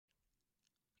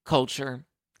culture,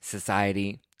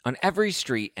 society, on every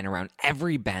street and around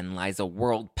every bend lies a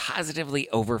world positively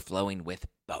overflowing with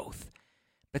both.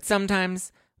 But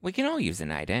sometimes we can all use a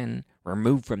night in,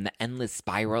 removed from the endless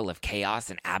spiral of chaos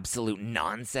and absolute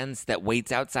nonsense that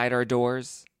waits outside our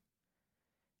doors.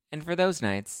 And for those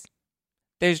nights,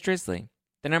 there's Drizzly,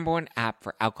 the #1 app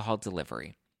for alcohol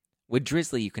delivery. With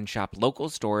Drizzly, you can shop local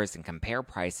stores and compare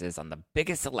prices on the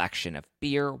biggest selection of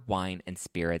beer, wine, and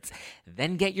spirits,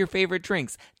 then get your favorite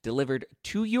drinks delivered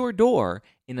to your door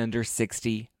in under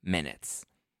 60 minutes.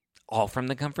 All from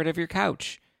the comfort of your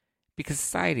couch. Because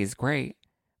society is great,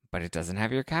 but it doesn't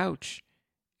have your couch.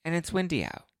 And it's windy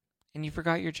out. And you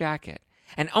forgot your jacket.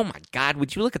 And oh my God,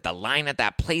 would you look at the line at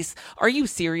that place? Are you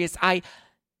serious?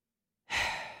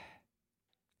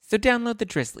 So download the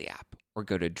Drizzly app or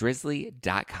go to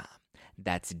drizzly.com.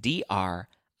 That's DRIZLY.com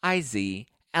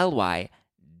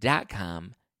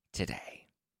today.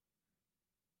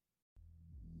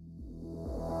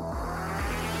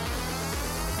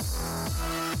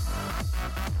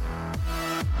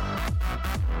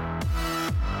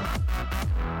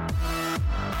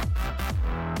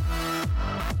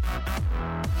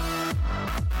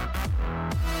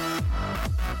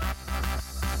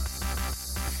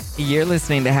 You're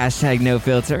listening to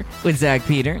 #NoFilter with Zach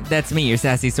Peter. That's me, your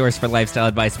sassy source for lifestyle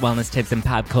advice, wellness tips, and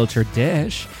pop culture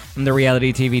dish. I'm the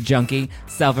reality TV junkie,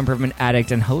 self-improvement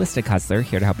addict, and holistic hustler,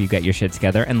 here to help you get your shit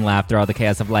together and laugh through all the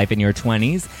chaos of life in your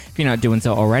 20s. If you're not doing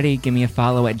so already, give me a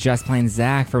follow at Just Plain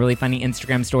Zach for really funny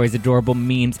Instagram stories, adorable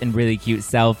memes, and really cute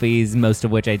selfies, most of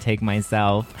which I take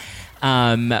myself.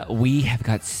 We have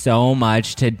got so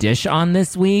much to dish on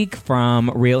this week,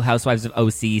 from Real Housewives of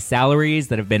OC salaries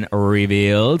that have been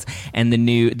revealed, and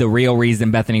the real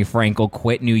reason Bethenny Frankel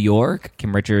quit New York.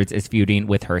 Kim Richards is feuding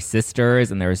with her sisters,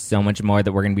 and there is so much more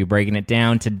that we're going to be breaking it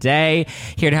down today.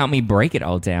 Here to help me break it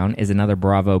all down is another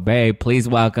Bravo babe. Please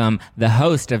welcome the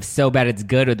host of So Bad It's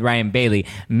Good with Ryan Bailey,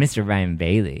 Mr. Ryan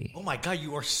Bailey. Oh my God,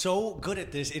 you are so good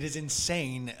at this. It is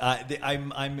insane.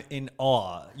 I'm in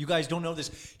awe. You guys don't know this.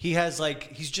 He's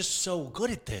just so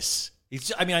good at this.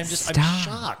 I'm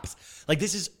shocked. Like,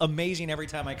 this is amazing every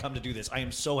time I come to do this. I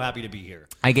am so happy to be here.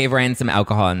 I gave Ryan some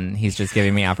alcohol, and he's just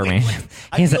giving me affirmation.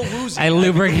 I feel woozy. I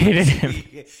lubricated him.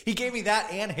 He gave me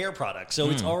that and hair products, so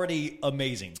it's already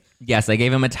amazing. Yes, I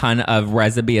gave him a ton of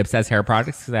Reza Be Obsessed hair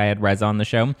products because I had Reza on the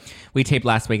show. We taped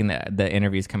last week, and the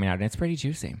interview's coming out, and it's pretty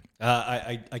juicy.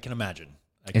 I can imagine.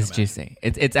 It's juicy.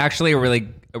 It's actually a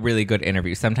really good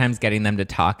interview. Sometimes getting them to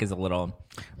talk is a little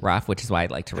rough, which is why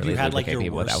I'd like to really lubricate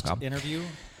people with alcohol. Interview?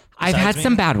 I've had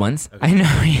some bad ones. Okay. I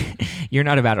know you're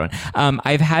not a bad one.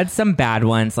 I've had some bad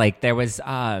ones. Like there was,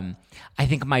 I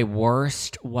think my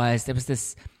worst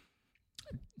was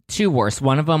two worst.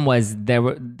 One of them was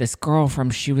this girl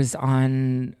she was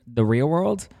on The Real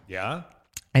World. Yeah.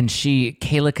 And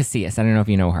Kayla Casillas, I don't know if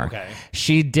you know her. Okay.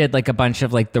 She did like a bunch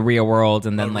of like The Real World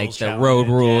and then like the road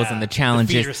rules and the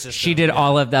challenges. She did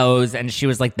all of those, and she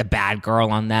was like the bad girl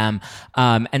on them.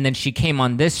 And then she came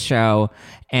on this show,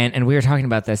 and we were talking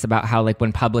about this, about how like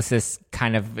when publicists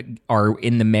kind of are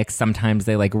in the mix, sometimes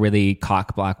they like really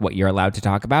cock block what you're allowed to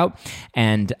talk about.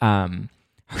 And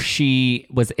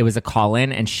it was a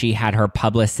call-in, and she had her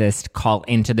publicist call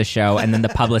into the show, and then the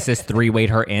publicist three-wayed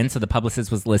her in, so the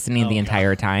publicist was listening the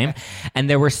entire time. And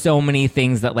there were so many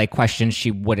things that, like, questions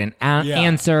she wouldn't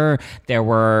answer. There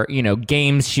were,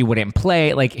 games she wouldn't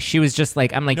play. Like, she was just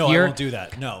like, I'm like, no, I won't do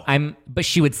that. No. But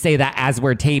she would say that as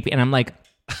we're taping, and I'm like,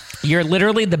 you're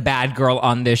literally the bad girl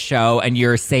on this show, and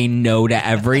you're saying no to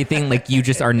everything. Like, you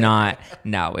just are not.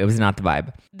 No, it was not the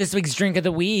vibe. This week's Drink of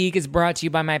the Week is brought to you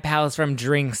by my pals from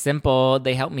Drink Simple.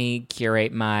 They helped me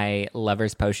curate my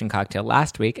Lover's Potion cocktail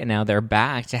last week, and now they're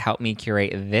back to help me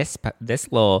curate this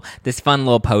fun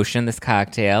little potion, this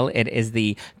cocktail. It is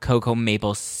the Cocoa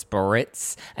Maple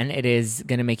Spritz, and it is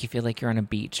going to make you feel like you're on a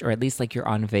beach, or at least like you're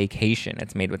on vacation.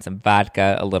 It's made with some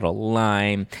vodka, a little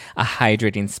lime, a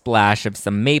hydrating splash of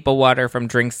some maple water from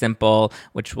Drink Simple,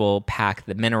 which will pack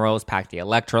the minerals, pack the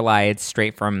electrolytes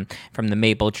straight from the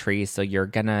maple tree, so you're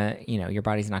gonna, your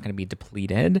body's not gonna be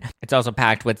depleted. It's also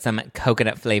packed with some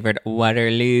coconut flavored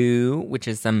Waterloo, which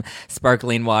is some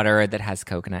sparkling water that has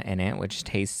coconut in it, which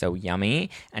tastes so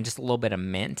yummy, and just a little bit of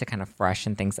mint to kind of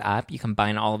freshen things up. You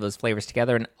combine all of those flavors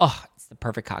together, and it's the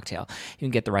perfect cocktail. You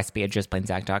can get the recipe at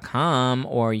justplainzach.com,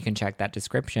 or you can check that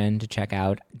description to check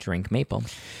out Drink Maple.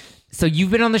 So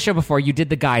you've been on the show before. You did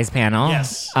the guys panel.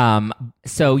 Yes.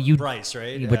 Bryce,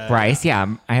 right? With Bryce,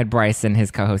 yeah. I had Bryce and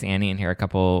his co-host Annie in here a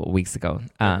couple weeks ago.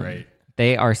 Great.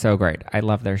 They are so great. I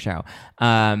love their show.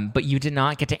 But you did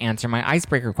not get to answer my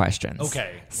icebreaker questions.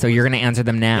 Okay. So you're going to answer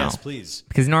them now. Yes, please.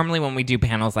 Because normally when we do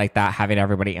panels like that, having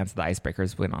everybody answer the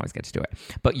icebreakers, we don't always get to do it.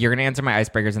 But you're going to answer my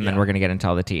icebreakers, and then we're going to get into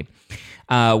all the tea.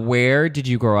 Where did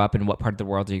you grow up, and what part of the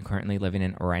world are you currently living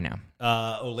in right now?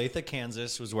 Olathe,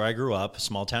 Kansas was where I grew up,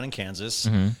 small town in Kansas.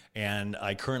 And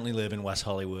I currently live in West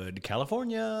Hollywood,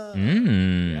 California.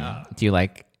 Yeah. Do you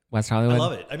like West Hollywood? I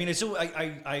love it. I mean,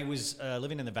 I was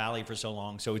living in the Valley for so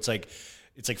long, so it's like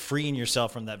freeing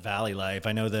yourself from that Valley life.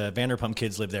 I know the Vanderpump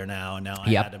kids live there now, and now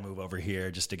I had to move over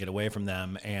here just to get away from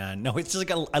them. And no, it's just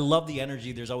like I love the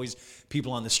energy. There's always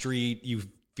people on the street. You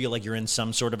feel like you're in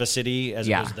some sort of a city as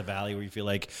opposed to the Valley, where you feel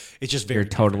like it's just very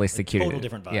totally secluded. Total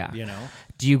different vibe, you know?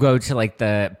 Do you go to like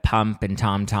the Pump and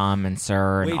Tom Tom and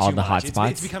Sir and all the hot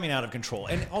spots? It's becoming out of control.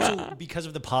 And also because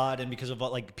of the pod and because of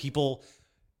like people,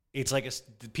 it's like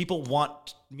people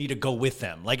want me to go with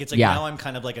them. Like it's like now I'm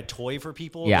kind of like a toy for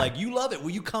people. Yeah. Like, you love it. Will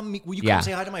you come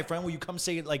say hi to my friend? Will you come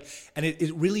say it? Like, and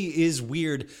it really is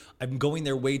weird. I'm going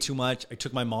there way too much. I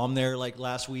took my mom there like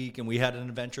last week, and we had an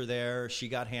adventure there. She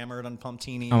got hammered on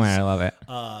pumptinis. Oh man, I love it.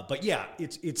 But yeah,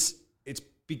 it's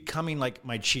becoming like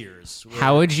my Cheers.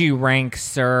 How would you rank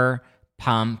Sir,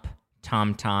 Pump,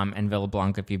 Tom Tom, and Villa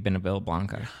Blanca if you've been to Villa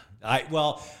Blanca?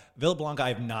 Villa Blanca I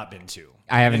have not been to.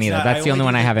 I haven't either. That's the only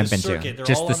one I haven't been to. They're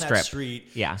just all the on strip. That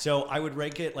street. Yeah. So I would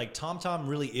rank it like Tom Tom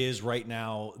really is right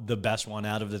now the best one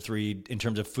out of the three in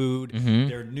terms of food.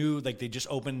 They're new, like they just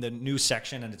opened the new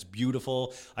section and it's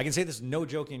beautiful. I can say this, no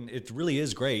joking, it really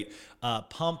is great.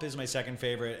 Pump is my second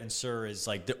favorite, and Sir is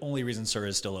like the only reason Sir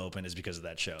is still open is because of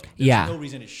that show. There's no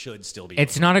reason it should still be.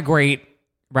 It's not a great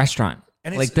restaurant.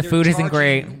 And like the food isn't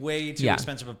great. Way too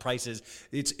expensive of prices.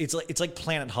 It's like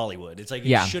Planet Hollywood. It's like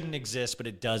it shouldn't exist, but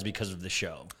it does because of the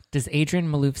show. Does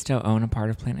Adrienne Maloof still own a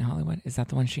part of Planet Hollywood? Is that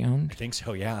the one she owned? I think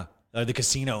so. Yeah, the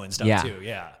casino and stuff too.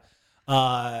 Yeah.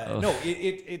 No,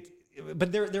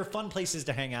 but they're fun places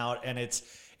to hang out, and it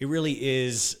really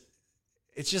is.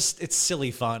 It's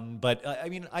silly fun, but I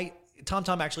mean, Tom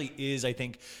Tom actually is. I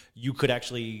think you could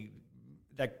actually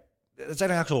it's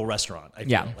an actual restaurant. I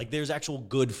feel like there's actual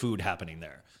good food happening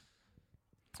there.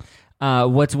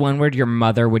 What's one word your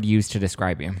mother would use to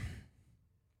describe you?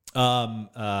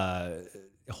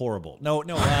 Horrible. No.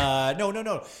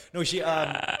 She.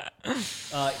 I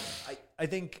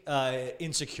think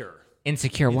insecure.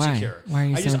 Insecure. Why? Why are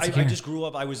you so insecure? I just grew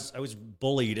up. I was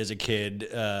bullied as a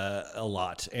kid a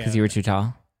lot because you were too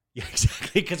tall. Yeah,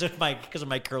 exactly. Because of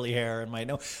my curly hair and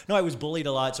I was bullied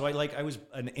a lot. So I was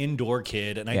an indoor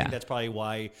kid, and I think that's probably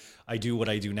why I do what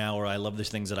I do now, or I love the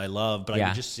things that I love. But I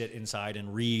would just sit inside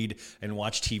and read and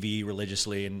watch TV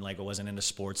religiously, and like I wasn't into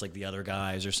sports like the other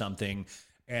guys or something.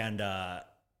 And it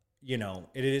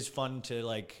is fun to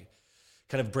like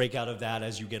kind of break out of that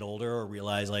as you get older, or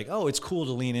realize like, oh, it's cool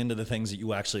to lean into the things that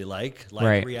you actually like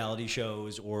reality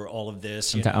shows or all of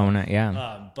this. And to own it,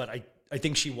 But I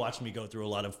think she watched me go through a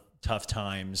lot of tough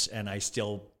times, and I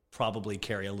still probably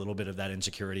carry a little bit of that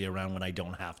insecurity around when I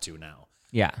don't have to now.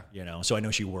 Yeah. So I know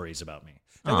she worries about me.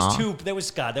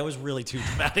 That was really too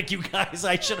dramatic, you guys.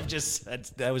 I should have just said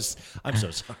I'm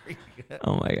so sorry.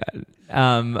 Oh my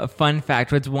God. Fun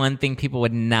fact, what's one thing people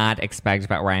would not expect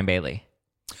about Ryan Bailey?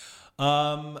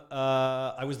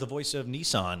 I was the voice of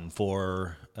Nissan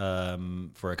for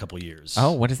a couple years.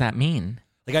 Oh, what does that mean?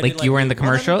 Like you were in the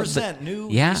commercial? New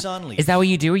Nissan Leaf. Is that what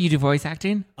you do? You do voice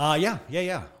acting? Yeah.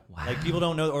 Wow. Like people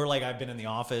don't know, or like I've been in The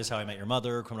Office, How I Met Your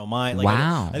Mother, Criminal Minds. Like,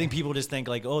 wow. I think people just think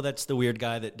like, oh, that's the weird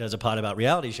guy that does a pod about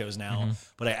reality shows now. Mm-hmm.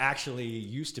 But I actually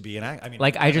used to be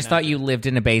I just thought you lived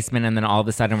in a basement, and then all of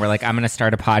a sudden we're like, I'm going to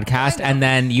start a podcast, and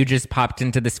then you just popped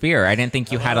into the sphere. I didn't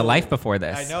think you had a life before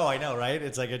this. I know, right?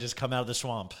 It's like I just come out of the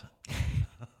swamp.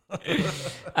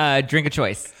 Drink of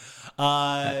choice.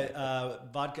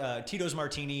 Vodka, Tito's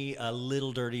Martini, a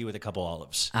little dirty with a couple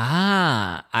olives.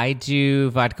 I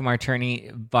do vodka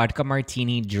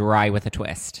martini dry with a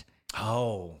twist.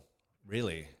 Oh,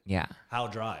 really? Yeah. How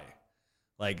dry?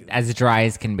 Like as dry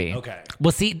as can be. Okay.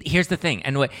 Well, see, here's the thing,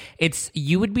 and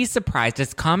you would be surprised,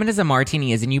 as common as a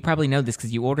martini is, and you probably know this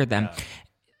because you ordered them.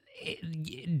 Yeah.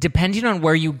 Depending on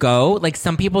where you go, like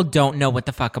some people don't know what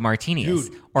the fuck a martini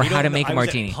is, or how to make a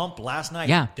martini. I was at Pump last night.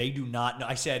 Yeah. They do not know.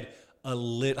 I said a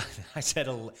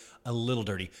little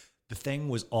dirty. The thing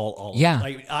was all olive. Yeah.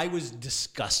 Like, I was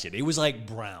disgusted. It was like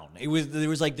brown.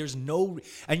 There's no,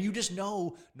 and you just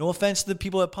know, no offense to the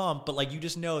people at Pump, but like you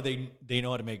just know they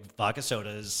know how to make vodka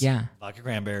sodas, vodka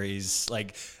cranberries,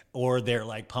 like, or they're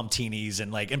like pumptinis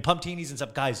and pumptinis and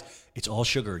stuff. Guys, it's all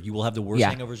sugar. You will have the worst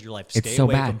hangovers of your life. Stay so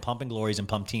away bad. from pumping glories and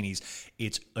pumptinis.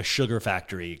 It's a sugar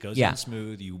factory. It goes in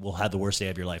smooth. You will have the worst day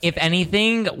of your life. If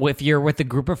anything, if you're with a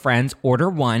group of friends, order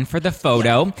one for the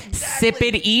photo, sip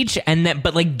it each, and then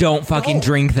don't fucking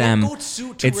drink them. Don't go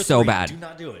two it's or so three. bad. Do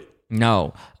not do it.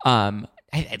 No.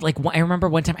 I remember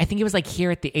one time, I think it was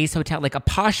here at the Ace Hotel, a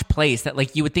posh place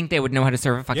that you would think they would know how to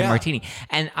serve a fucking martini.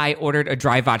 And I ordered a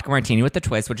dry vodka martini with a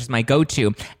twist, which is my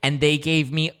go-to. And they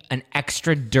gave me an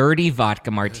extra dirty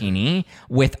vodka martini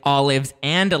with olives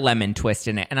and a lemon twist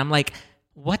in it. And I'm like,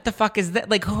 what the fuck is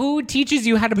that? Who teaches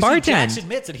you how to bartend? Jax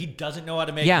admits that he doesn't know how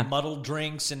to make muddled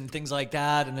drinks and things like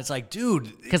that. And it's like,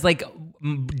 dude. Because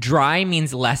dry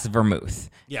means less vermouth.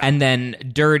 Yeah. And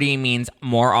then dirty means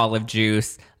more olive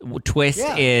juice. Twist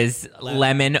is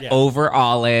lemon over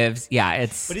olives. Yeah,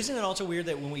 it's. But isn't it also weird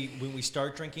that when we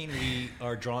start drinking, we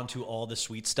are drawn to all the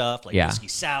sweet stuff, whiskey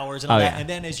sours and all that. And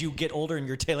then as you get older and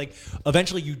you're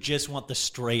eventually you just want the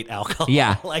straight alcohol.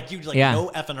 Yeah. No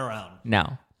effing around.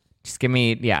 No. Just give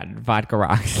me, vodka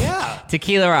rocks. Yeah.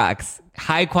 Tequila rocks.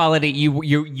 High quality.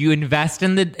 You invest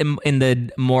in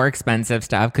the more expensive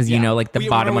stuff because the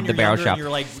bottom of the barrel shop.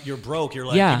 You're broke.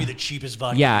 You're give me the cheapest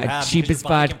vodka. you have cheapest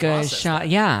vodka shot.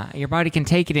 Yeah, your body can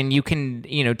take it, and you can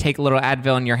take a little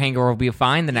Advil, and your hangover will be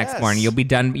fine the next morning. You'll be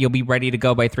done. You'll be ready to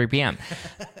go by 3 p.m.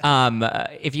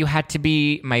 If you had to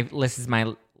be this is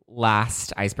my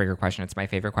last icebreaker question. It's my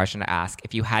favorite question to ask.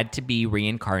 If you had to be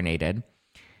reincarnated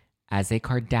as a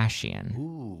Kardashian,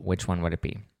 which one would it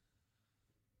be?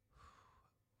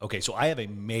 Okay, so I have a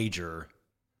major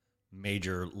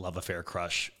love affair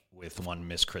crush with one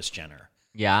Miss Kris Jenner.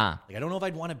 Yeah. I don't know if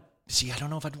I'd want to see. I don't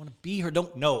know if I'd want to be her. I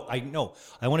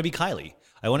want to be Kylie.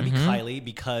 I want to be Kylie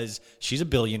because she's a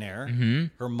billionaire.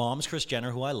 Her mom's Kris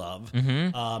Jenner, who I love.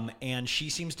 And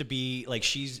she seems to be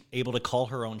she's able to call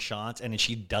her own shots, and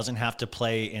she doesn't have to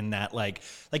play in that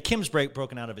Kim's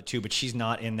broken out of it too, but she's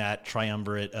not in that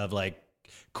triumvirate of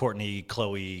Kourtney,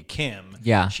 Khloe, Kim.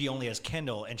 Yeah. She only has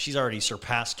Kendall, and she's already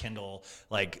surpassed Kendall.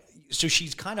 So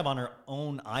she's kind of on her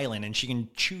own island, and she can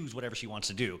choose whatever she wants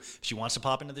to do. If she wants to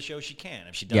pop into the show, she can.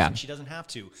 If she doesn't, she doesn't have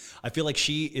to. I feel like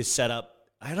she is set up.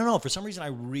 I don't know. For some reason, I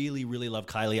really, really love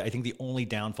Kylie. I think the only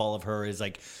downfall of her is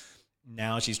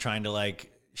now she's trying to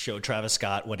show Travis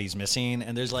Scott what he's missing,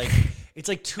 and there's it's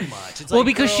too much. It's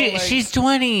because she's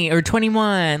 20 or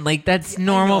 21. That's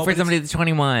normal for somebody that's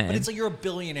 21. But it's you're a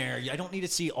billionaire. I don't need to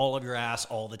see all of your ass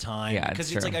all the time. Yeah,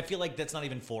 because it's I feel like that's not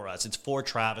even for us. It's for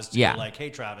Travis to go hey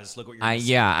Travis, look what you're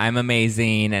missing. I'm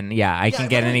amazing, and I can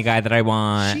get any guy that I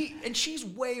want. She's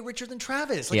way richer than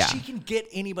Travis. She can get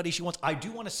anybody she wants. I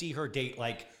do want to see her date.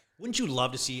 Wouldn't you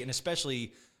love to see, and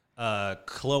especially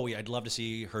Khloe, I'd love to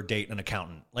see her date an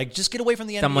accountant. Just get away from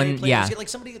the NBA players. Get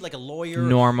somebody a lawyer,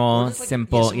 normal,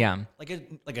 simple, like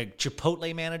a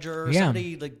Chipotle manager or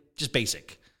somebody just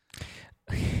basic.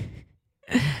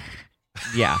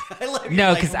 Yeah.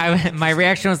 No, because my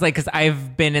reaction was because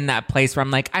I've been in that place where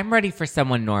I'm ready for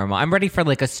someone normal. I'm ready for a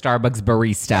Starbucks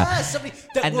barista. Yeah, somebody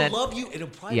that will love you. It'll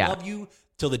probably love you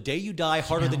till the day you die,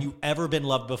 harder than you've ever been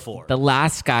loved before. The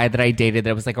last guy that I dated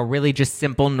that was a really just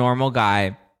simple, normal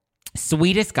guy.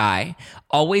 Sweetest guy,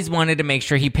 always wanted to make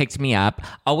sure he picked me up,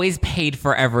 always paid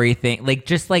for everything,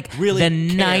 really the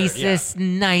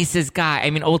nicest guy. I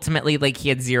mean, ultimately, he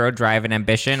had zero drive and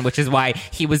ambition, which is why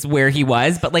he was where he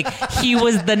was. But he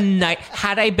was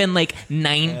had I been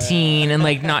 19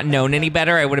 and not known any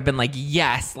better, I would have been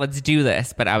yes, let's do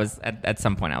this. But I was at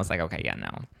some point I was okay, yeah, no.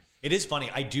 It is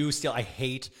funny. I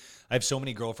have so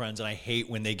many girlfriends, and I hate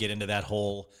when they get into that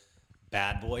whole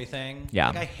bad boy thing.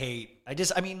 Yeah.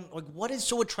 What is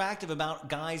so attractive about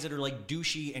guys that are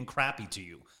douchey and crappy to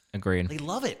you? Agreed. They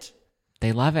love it.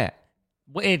 They love it.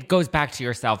 It goes back to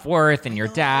your self-worth and your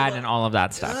dad and all of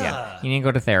that stuff. Yeah. You need to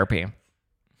go to therapy.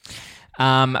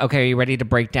 Okay, are you ready to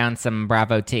break down some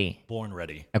Bravo tea? Born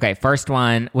ready. Okay, first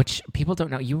one, which people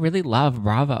don't know. You really love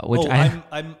Bravo.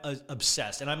 I'm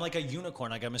obsessed. And I'm like a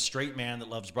unicorn. I'm a straight man that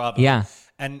loves Bravo. Yeah.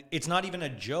 And it's not even a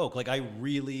joke. I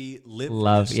really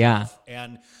love this stuff.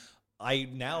 And I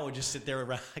now just sit there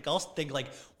around, I'll think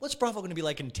what's Bravo going to be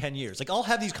like in 10 years? I'll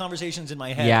have these conversations in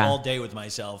my head all day with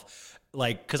myself,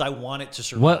 because I want it to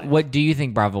survive. What do you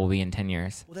think Bravo will be in 10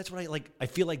 years? Well, that's what I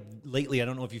feel like lately, I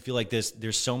don't know if you feel like this,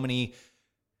 there's so many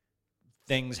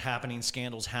things happening,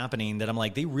 scandals happening, that I'm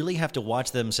they really have to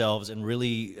watch themselves and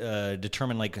really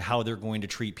determine how they're going to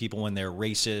treat people when they're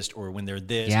racist or when they're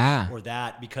this or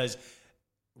that, because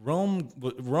Rome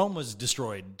was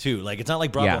destroyed too. Like, it's not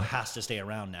like Bravo has to stay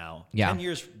around now. 10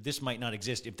 years, this might not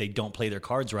exist if they don't play their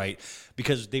cards right,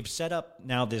 because they've set up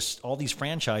now all these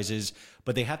franchises,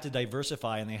 but they have to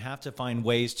diversify and they have to find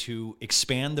ways to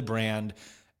expand the brand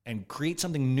and create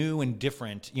something new and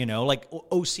different. You know, like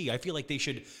OC. I feel like they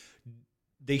should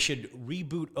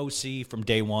reboot OC from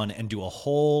day one and do a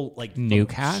whole like new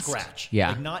cast scratch. Yeah,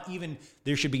 like not even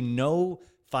there should be no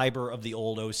fiber of the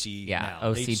old OC. Yeah, now.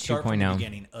 OC 2.0 from the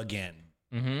beginning again.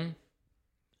 Mm-hmm.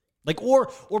 Like or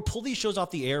pull these shows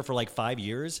off the air for like 5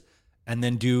 years and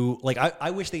then do like I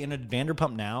wish they ended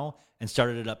Vanderpump Now and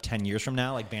started it up 10 years from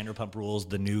now, like Vanderpump Rules,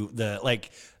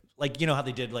 like you know how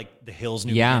they did like The Hills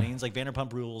New Beginnings, like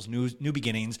Vanderpump Rules New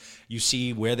Beginnings. You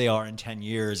see where they are in 10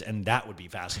 years, and that would be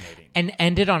fascinating. And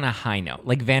ended on a high note.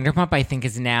 Like Vanderpump, I think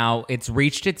it's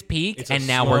reached its peak, and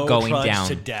now we're going down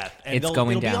to death. And it'll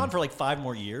be on for like 5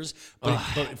 more years, but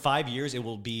in 5 years it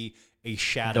will be a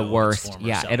shadow. The worst. Of its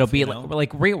former self, It'll be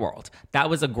like Real World. That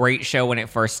was a great show when it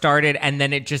first started, and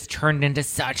then it just turned into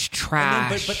such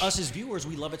trash. But us as viewers,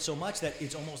 we love it so much that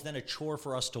it's almost then a chore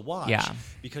for us to watch. Yeah.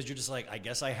 Because you're just like, I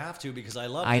guess I have to because I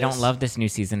love I this. don't love this new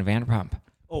season of Vanderpump.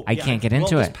 I can't get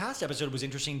into it. This past episode was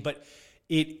interesting, but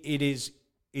it's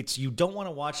you don't want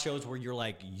to watch shows where you're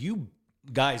like, you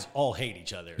guys all hate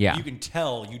each other. Yeah. You can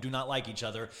tell you do not like each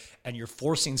other, and you're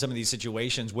forcing some of these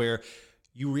situations where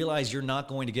you realize you're not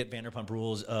going to get Vanderpump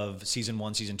Rules of season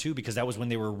 1, season 2, because that was when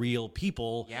they were real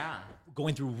people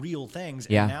going through real things.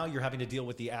 And now you're having to deal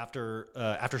with the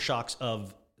aftershocks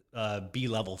of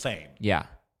B-level fame. Yeah.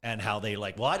 And how they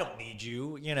like, well, I don't need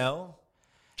you, you know?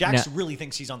 Jax really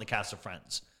thinks he's on the cast of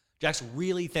Friends. Jax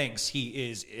really thinks he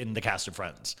is in the cast of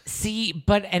Friends. See,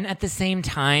 and at the same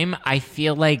time, I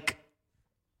feel like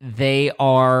they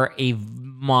are a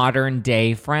modern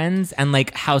day Friends, and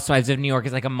like Housewives of New York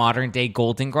is like a modern day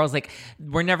Golden Girls. Like,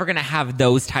 we're never gonna have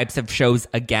those types of shows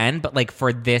again, but like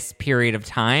for this period of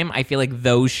time, I feel like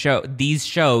these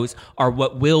shows are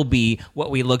what will be what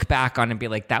we look back on and be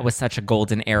like, that was such a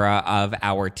golden era of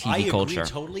our TV culture. I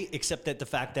agree totally, except that the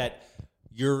fact that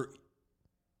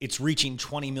it's reaching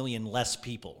 20 million less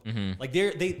people. Mm-hmm. Like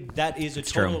that is a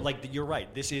total, true. Like you're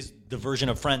right. This is the version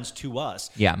of Friends to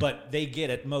us. Yeah. But they get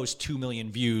at most 2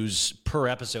 million views per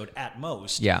episode at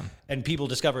most. Yeah. And people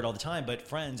discover it all the time. But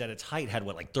Friends at its height had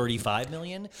like 35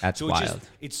 million. That's wild.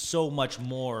 It's so much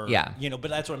more. Yeah. You know, but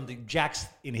that's what I'm thinking. Jax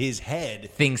in his head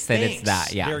thinks it's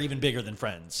that. Yeah. They're even bigger than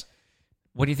Friends.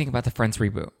 What do you think about the Friends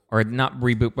reboot? Or not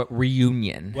reboot, but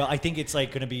reunion? Well, I think it's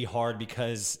like going to be hard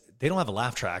because they don't have a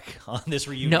laugh track on this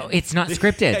reunion. No, it's not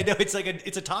scripted. I know,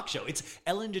 it's a talk show. It's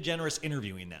Ellen DeGeneres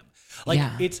interviewing them. Like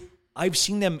I've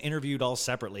seen them interviewed all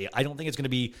separately. I don't think it's going to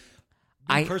be.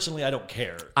 Personally, I don't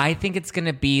care. I think it's going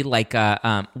to be like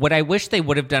what I wish they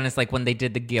would have done is like when they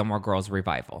did the Gilmore Girls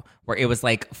revival, where it was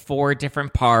like 4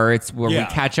 different parts where we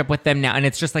catch up with them now. And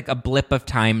it's just like a blip of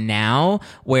time now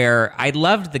where I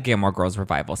loved the Gilmore Girls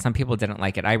revival. Some people didn't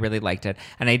like it. I really liked it.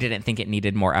 And I didn't think it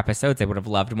needed more episodes. I would have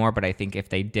loved more, but I think if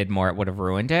they did more, it would have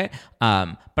ruined it.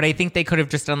 But I think they could have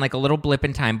just done like a little blip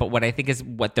in time. But what I think is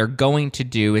what they're going to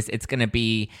do is it's going to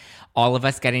be all of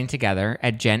us getting together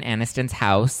at Jen Aniston's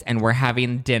house, and we're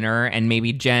having dinner, and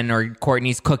maybe Jen or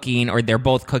Courtney's cooking, or they're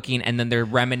both cooking, and then they're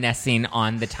reminiscing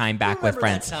on the time back with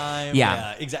Friends. That time?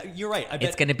 Yeah, exactly. You're right. I bet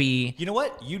it's going to be. You know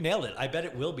what? You nailed it. I bet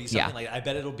it will be something like. I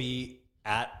bet it'll be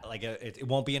at like it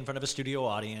won't be in front of a studio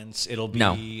audience. It'll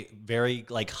be very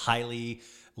like highly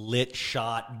lit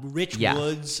shot, rich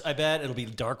woods. I bet it'll be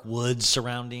dark woods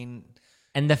surrounding.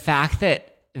 And the fact that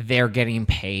they're getting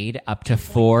paid up to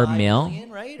 $4 million,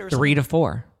 right? Or 3 to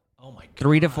 4. Oh my god,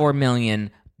 3 to 4 million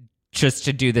just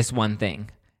to do this one thing.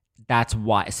 That's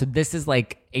why. So this is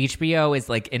like HBO is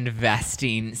like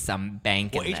investing some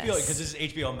bank in this. HBO, because this is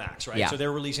HBO Max, right? Yeah. So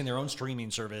they're releasing their own streaming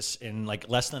service in like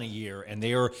less than a year, and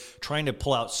they are trying to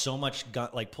pull out so much,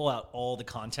 pull out all the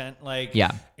content,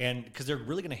 and because they're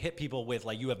really going to hit people with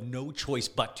like, you have no choice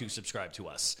but to subscribe to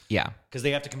us. Yeah. Because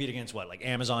they have to compete against what, like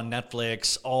Amazon,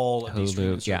 Netflix, all of these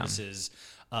streaming services.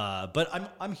 But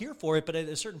I'm here for it. But at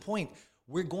a certain point,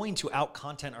 we're going to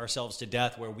out-content ourselves to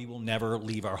death where we will never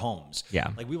leave our homes. Yeah.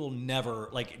 Like, we will never,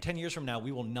 like, 10 years from now,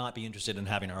 we will not be interested in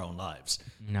having our own lives.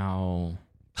 No.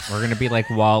 We're going to be like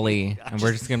Wall-E, and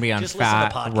we're just going to be on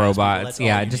fat robots.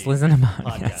 Yeah, just listen to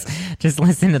podcasts. Just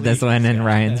listen to this one and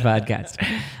Ryan's podcast.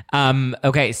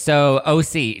 Okay, so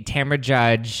OC, Tamra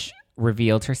Judge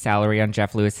revealed her salary on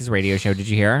Jeff Lewis's radio show. Did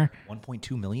you hear?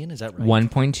 1.2 million? Is that right?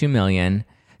 1.2 million.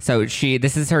 So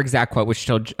this is her exact quote, which she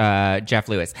told Jeff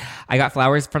Lewis. I got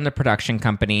flowers from the production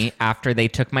company. After they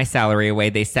took my salary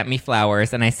away, they sent me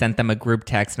flowers, and I sent them a group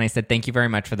text, and I said, thank you very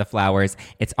much for the flowers.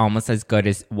 It's almost as good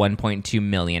as 1.2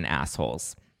 million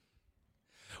assholes.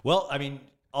 Well, I mean,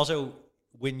 also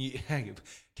when you,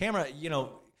 Tamra,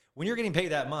 when you're getting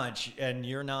paid that much and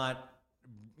you're not,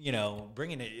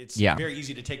 bringing it, it's very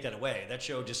easy to take that away. That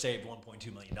show just saved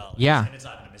 $1.2 million. Yeah. And it's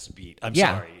not going to miss a beat. I'm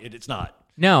sorry. It's not.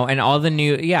 No, and all the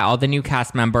new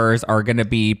cast members are going to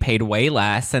be paid way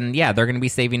less, and they're going to be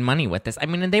saving money with this. I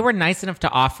mean, and they were nice enough to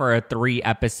offer a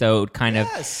 3-episode kind of,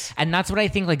 and that's what I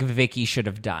think like Vicky should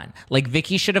have done. Like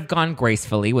Vicky should have gone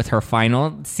gracefully with her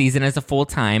final season as a full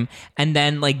time, and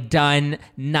then like done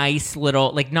nice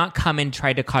little like not come and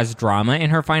try to cause drama in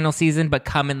her final season, but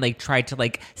come and like try to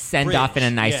like send off in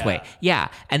a nice way. Yeah,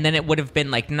 and then it would have been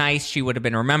like nice. She would have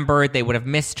been remembered. They would have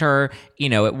missed her.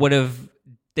 It would have.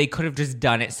 They could have just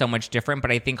done it so much different, but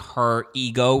I think her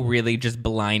ego really just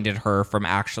blinded her from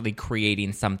actually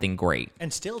creating something great.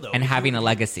 And still, though, and having a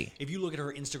legacy. If you look at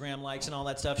her Instagram likes and all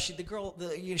that stuff,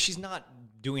 she's not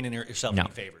doing herself any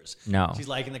favors. No, she's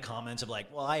liking the comments of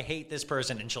like, well, I hate this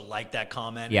person, and she'll like that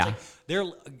comment. Yeah, it's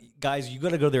like, guys, you got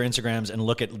to go to their Instagrams and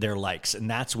look at their likes, and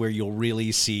that's where you'll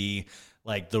really see.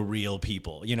 Like the real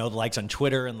people, the likes on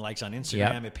Twitter and the likes on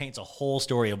Instagram, It paints a whole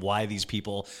story of why these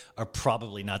people are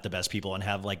probably not the best people and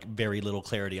have like very little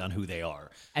clarity on who they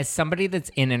are. As somebody that's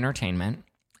in entertainment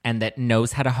and that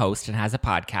knows how to host and has a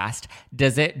podcast,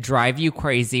 does it drive you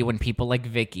crazy when people like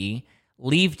Vicky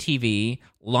leave TV,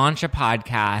 launch a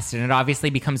podcast, and it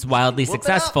obviously becomes wildly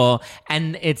successful,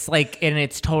 and it's like, and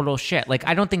it's total shit. Like,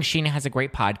 I don't think Sheena has a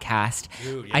great podcast.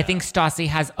 Dude, I think Stassi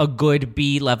has a good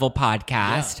B-level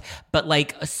podcast, but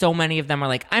like so many of them are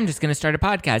like, I'm just going to start a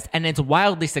podcast, and it's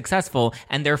wildly successful,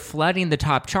 and they're flooding the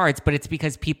top charts, but it's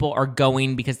because people are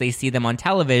going because they see them on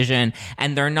television,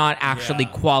 and they're not actually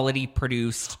quality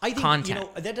produced content.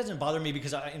 That doesn't bother me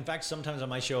because in fact, sometimes on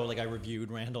my show, like I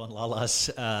reviewed Randall and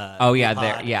Lala's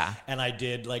and I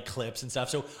did like clips and stuff.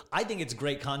 So I think it's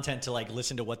great content to like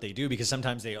listen to what they do because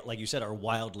sometimes they, like you said, are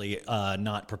wildly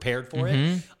not prepared for it.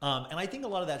 And I think a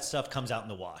lot of that stuff comes out in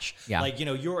the wash. Yeah. Like,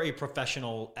 you're a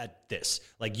professional at this.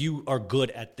 Like you are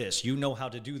good at this. You know how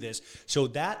to do this. So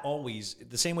that always,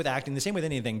 the same with acting, the same with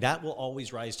anything, that will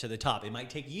always rise to the top. It might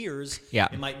take years. Yeah.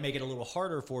 It might make it a little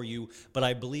harder for you, but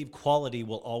I believe quality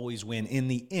will always win in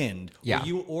the end. Yeah.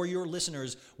 You or your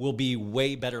listeners will be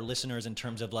way better listeners in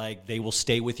terms of like, they will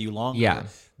stay with you longer. Yeah.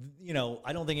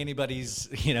 I don't think anybody's,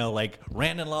 like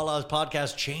Rand and Lala's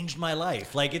podcast changed my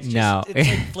life. Like it's just, it's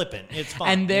like flippant. It's fun.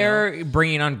 And they're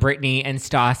bringing on Brittany and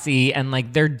Stassi and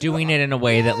like they're doing it in a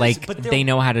way that like they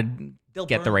know how to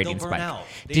get the ratings spike.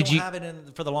 They don't have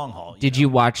it for the long haul. Did you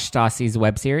watch Stassi's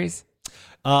web series?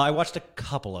 I watched a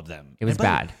couple of them. It was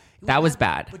bad. That was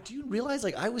bad. But do you realize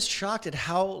like I was shocked at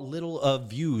how little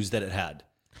views that it had.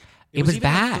 It was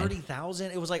bad. Like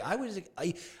 30,000. It was like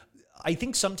I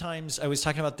think sometimes I was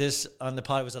talking about this on the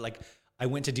pod. Was that like I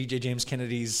went to DJ James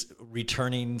Kennedy's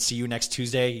returning See You Next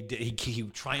Tuesday. He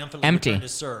triumphantly returned to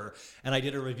Sir, and I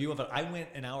did a review of it. I went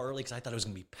an hour early because I thought it was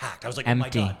going to be packed. I was like, oh my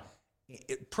God.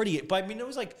 But I mean, it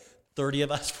was like 30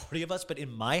 of us, 40 of us. But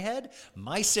in my head,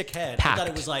 my sick head, packed. I thought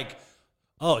it was like,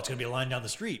 oh, it's going to be a line down the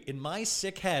street. In my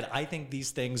sick head, I think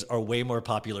these things are way more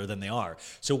popular than they are.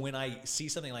 So when I see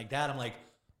something like that, I'm like,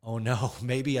 oh no,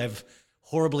 maybe I've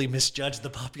horribly misjudged the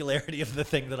popularity of the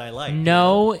thing that I like.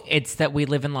 No, it's that we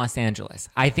live in Los Angeles.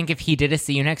 I think if he did a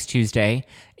See You Next Tuesday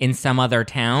in some other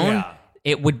town,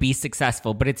 it would be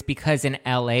successful. But it's because in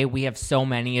LA, we have so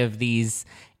many of these,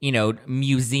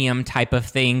 museum type of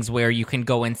things where you can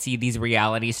go and see these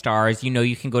reality stars.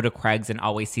 You can go to Craig's and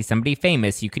always see somebody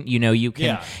famous. You can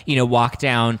walk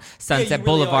down Sunset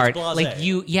Boulevard. Like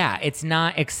it's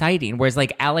not exciting. Whereas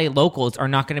like LA locals are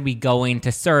not going to be going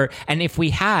to Sir. And if we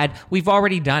had, we've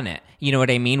already done it. You know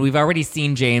what I mean? We've already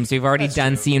seen James. We've already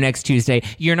done See You Next Tuesday.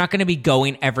 You're not going to be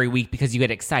going every week because you get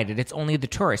excited. It's only the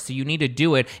tourists. So you need to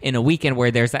do it in a weekend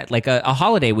where there's like a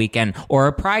holiday weekend or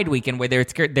a Pride weekend where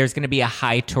there's going to be a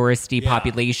high touristy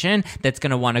population that's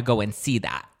going to want to go and see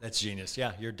that. That's genius.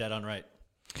 Yeah, you're dead on right.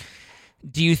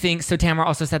 Do you think so? Tamra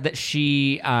also said that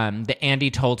that Andy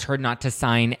told her not to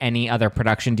sign any other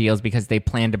production deals because they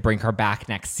plan to bring her back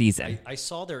next season. I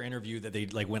saw their interview that they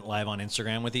like went live on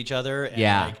Instagram with each other.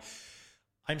 And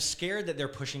I'm scared that they're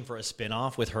pushing for a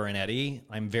spinoff with her and Eddie.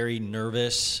 I'm very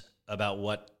nervous about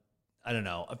what, I don't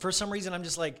know. For some reason, I'm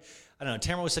just like, I don't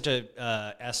know. Tamra was such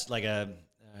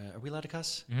are we allowed to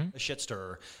cuss? Mm-hmm. A shit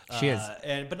stirrer. She is.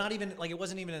 But not even, like, it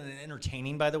wasn't even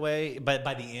entertaining, by the way. But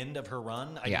by the end of her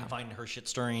run, I didn't find her shit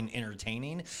stirring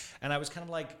entertaining. And I was kind of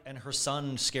like, and her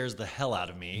son scares the hell out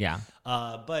of me. Yeah.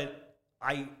 But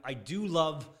I do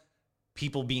love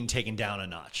people being taken down a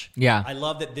notch. Yeah. I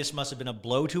love that this must have been a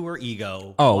blow to her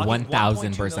ego. Oh, 1,000%.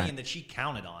 1,000%. That she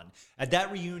counted on. At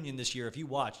that reunion this year, if you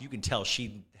watch, you can tell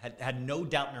she had no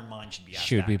doubt in her mind she'd be asked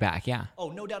She would be back, yeah. Oh,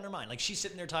 no doubt in her mind. Like, she's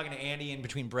sitting there talking to Andy in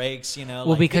between breaks, you know. Well,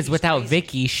 like, because Vicky's without crazy.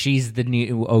 Vicky, she's the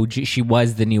new OG. She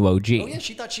was the new OG. Oh, yeah,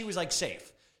 she thought she was, like,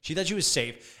 safe. She thought she was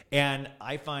safe. And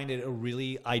I find it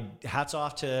hats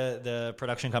off to the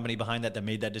production company behind that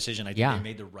made that decision. I think they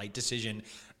made the right decision.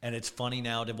 And it's funny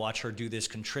now to watch her do this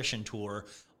contrition tour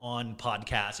on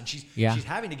podcasts. And she's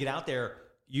having to get out there.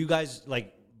 You guys,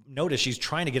 like, notice she's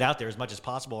trying to get out there as much as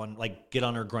possible and, like, get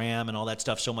on her gram and all that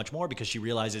stuff so much more because she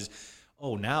realizes,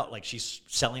 oh, now, like, she's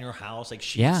selling her house. Like,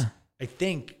 she's, I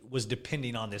think, was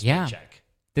depending on this paycheck.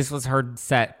 This was her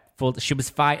set. She was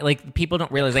fired. Like, people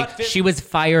don't realize, like, she was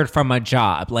fired from a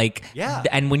job. Like,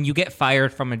 and when you get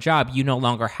fired from a job, you no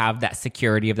longer have that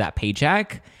security of that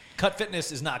paycheck. Cut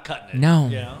Fitness is not cutting it. No.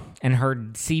 You know? And her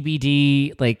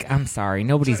CBD, like, I'm sorry,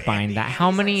 nobody's buying that. How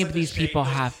many of these people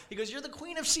have? He goes, "You're the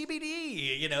queen of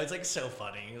CBD." You know, it's like so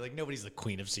funny. Like, nobody's the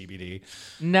queen of CBD.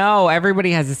 No,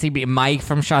 everybody has a CBD. Mike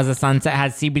from Shaw's of Sunset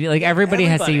has CBD. Like, everybody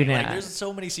has CBD. Like, there's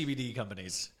so many CBD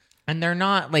companies. And they're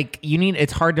not like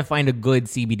it's hard to find a good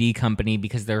CBD company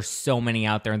because there's so many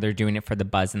out there and they're doing it for the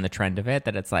buzz and the trend of it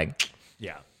that it's like,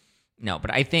 no,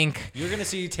 but I think you're going to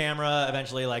see Tamra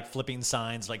eventually like flipping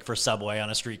signs like for Subway on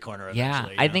a street corner.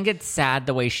 Eventually, I think it's sad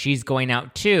the way she's going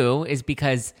out too is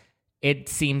because it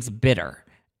seems bitter.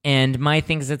 And my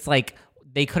thing is it's like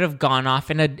they could have gone off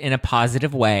in a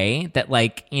positive way that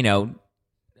like, you know,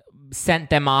 sent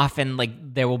them off and like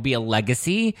there will be a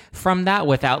legacy from that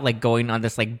without like going on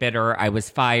this like bitter I was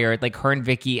fired. Like her and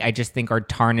Vicky I just think are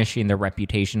tarnishing their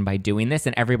reputation by doing this,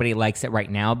 and everybody likes it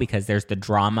right now because there's the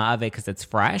drama of it because it's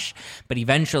fresh, but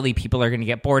eventually people are going to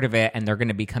get bored of it and they're going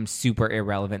to become super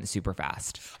irrelevant super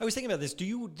fast. I was thinking about this.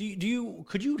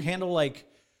 Could you handle like,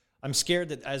 I'm scared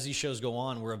that as these shows go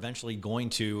on we're eventually going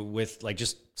to, with like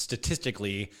just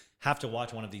statistically, have to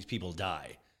watch one of these people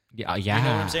die. Yeah. You know what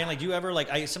I'm saying? Like, do you ever,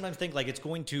 like, I sometimes think, like, it's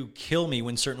going to kill me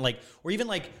when certain, like, or even,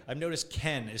 like, I've noticed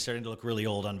Ken is starting to look really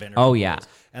old on Vanderpump Oh, yeah. Rules.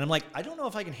 And I'm like, I don't know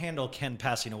if I can handle Ken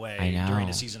passing away during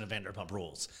a season of Vanderpump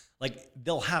Rules. Like,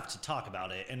 they'll have to talk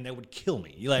about it, and that would kill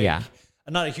me. Like,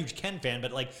 I'm not a huge Ken fan,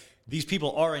 but, like, these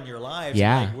people are in your lives.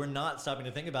 Yeah. And, like, we're not stopping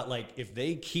to think about, like, if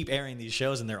they keep airing these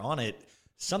shows and they're on it,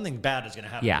 something bad is going to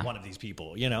happen to one of these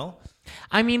people, you know?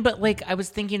 I mean, but, like, I was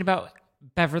thinking about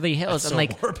Beverly Hills. That's and so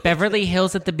like morbid. Beverly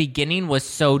Hills at the beginning was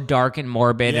so dark and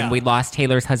morbid and we lost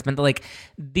Taylor's husband. Like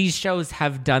these shows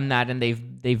have done that and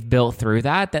they've built through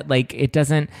that like it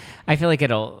doesn't, I feel like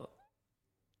it'll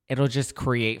just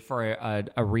create for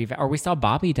a revamp. Or we saw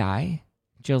Bobby die,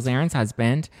 Jill Zarin's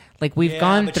husband. Like we've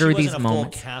gone through these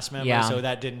moments. Full cast member, so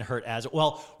that didn't hurt as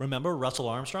well. Remember Russell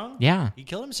Armstrong? Yeah, he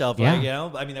killed himself. Right? You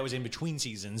know, I mean that was in between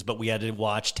seasons, but we had to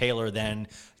watch Taylor then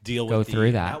go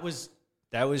through that.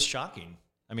 That was shocking.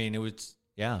 I mean, it was,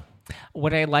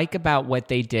 What I like about what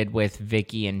they did with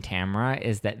Vicky and Tamra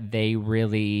is that they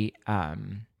really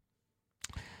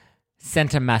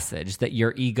sent a message that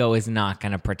your ego is not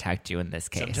going to protect you in this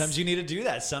case. Sometimes you need to do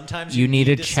that. Sometimes you need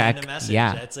to check. send a message.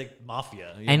 Yeah. It's like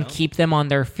mafia. And keep them on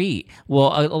their feet.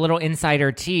 Well, a little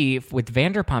insider tea with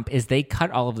Vanderpump is they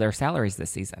cut all of their salaries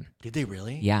this season. Did they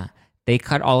really? Yeah. They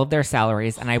cut all of their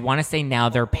salaries, and I want to say now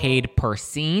they're paid per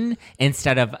scene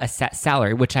instead of a set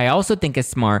salary, which I also think is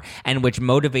smart and which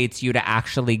motivates you to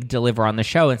actually deliver on the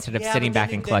show instead of sitting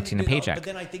back and collecting a paycheck. But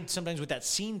then I think sometimes with that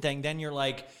scene thing, then you're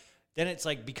like, then it's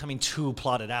like becoming too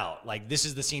plotted out. Like, this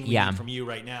is the scene we need from you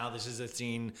right now. This is the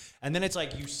scene. And then it's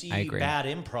like you see bad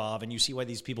improv and you see why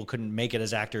these people couldn't make it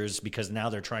as actors because now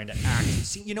they're trying to act.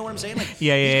 See, you know what I'm saying? Like, these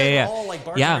guys are all like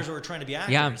bartenders who are trying to be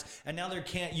actors. And now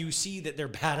you see that they're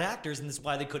bad actors and this is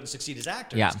why they couldn't succeed as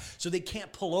actors. Yeah. So they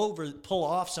can't pull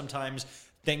off sometimes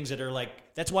things that are like,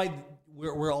 that's why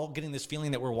we're all getting this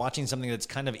feeling that we're watching something that's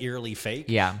kind of eerily fake.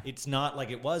 Yeah. It's not like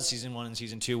it was season 1 and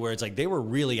season 2 where it's like they were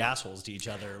really assholes to each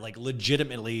other, like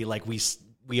legitimately like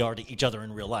we are to each other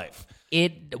in real life.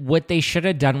 What they should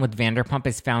have done with Vanderpump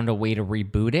is found a way to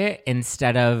reboot it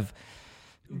instead of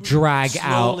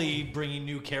slowly bringing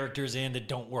new characters in that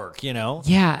don't work, you know?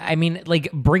 Yeah, I mean,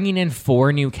 like bringing in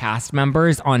 4 new cast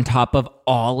members on top of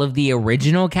all of the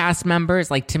original cast members,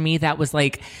 like to me that was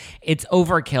like, it's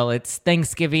overkill. It's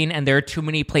Thanksgiving and there are too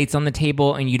many plates on the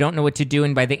table and you don't know what to do,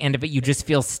 and by the end of it you just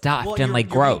feel stuffed and like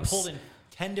gross. You're pulled in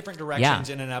 10 different directions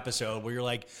in an episode where you're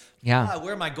like,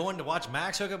 where am I going to watch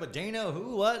Max hook up with Dana?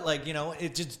 Who, what? Like, you know,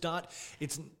 it's just not,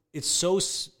 it's so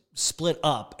split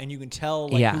up and you can tell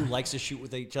like who likes to shoot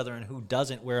with each other and who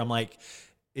doesn't, where I'm like,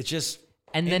 it's just,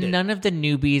 And then none of the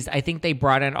newbies, I think they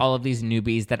brought in all of these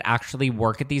newbies that actually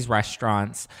work at these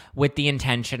restaurants with the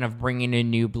intention of bringing in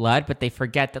new blood, but they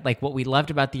forget that like what we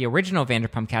loved about the original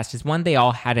Vanderpump cast is one, they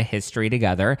all had a history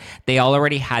together. They all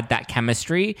already had that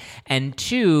chemistry. And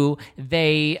two,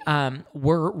 they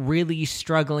were really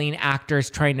struggling actors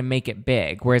trying to make it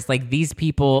big. Whereas like these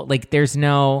people, like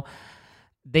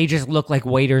they just look like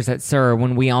waiters at Sir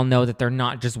when we all know that they're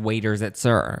not just waiters at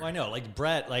Sir. Well, I know, like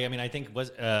Brett, like I mean, I think was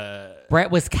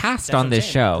Brett was cast on this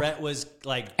show. Brett was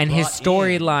like, and his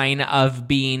storyline of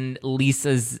being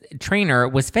Lisa's trainer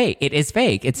was fake. It is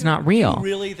fake. It's not real. You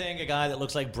really think a guy that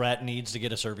looks like Brett needs to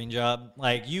get a serving job?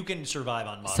 Like you can survive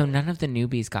on modeling. So none of the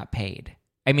newbies got paid.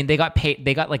 I mean, they got paid.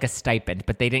 They got like a stipend,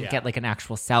 but they didn't get like an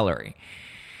actual salary.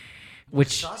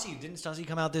 Which didn't Stassi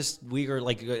come out this week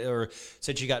or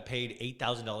said she got paid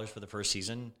 $8,000 for the first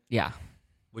season? Yeah,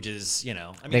 which is I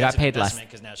mean they got paid less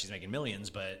because now she's making millions.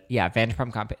 But yeah,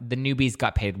 Vanderpump got paid. The newbies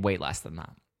got paid way less than that.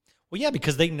 Well, yeah,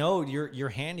 because they know you're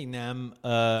handing them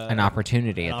an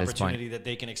opportunity at this point that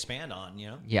they can expand on.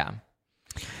 Yeah.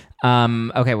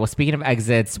 Okay. Well, speaking of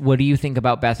exits, what do you think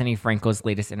about Bethenny Frankel's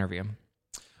latest interview?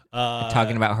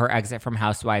 Talking about her exit from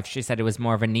Housewives. She said it was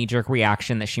more of a knee-jerk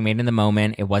reaction that she made in the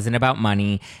moment. It wasn't about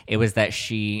money. It was that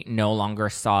she no longer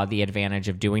saw the advantage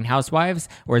of doing Housewives,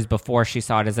 whereas before she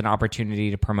saw it as an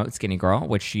opportunity to promote Skinny Girl,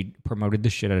 which she promoted the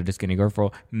shit out of Skinny Girl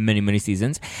for many, many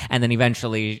seasons. And then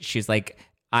eventually she's like,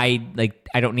 I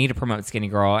don't need to promote Skinny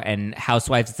Girl, and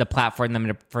Housewives is a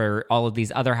platform for all of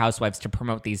these other housewives to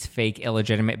promote these fake,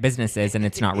 illegitimate businesses, and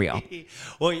it's not real.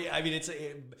 Well, I mean,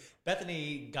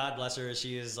 Bethenny, God bless her,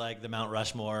 she is like the Mount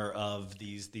Rushmore of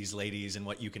these ladies and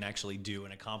what you can actually do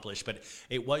and accomplish. But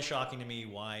it was shocking to me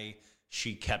why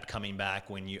she kept coming back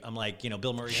I'm like,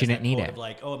 Bill Murray she didn't need it. Of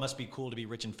like, oh, it must be cool to be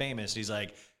rich and famous. And he's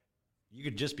like, you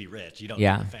could just be rich. You don't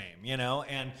need the fame,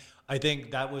 And I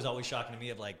think that was always shocking to me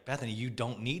of like, Bethenny, you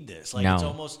don't need this. Like, It's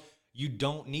almost, you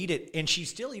don't need it. And she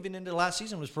still, even into the last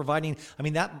season, was providing, I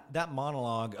mean, that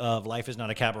monologue of Life is Not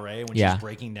a Cabaret when she's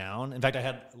breaking down. In fact, I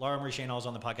had Laura Marie Shane, I was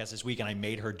on the podcast this week, and I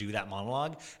made her do that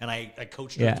monologue, and I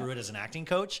coached her through it as an acting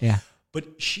coach. Yeah.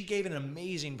 But she gave an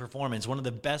amazing performance. One of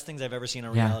the best things I've ever seen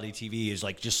on reality TV is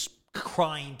like just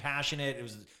crying, passionate. It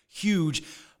was huge.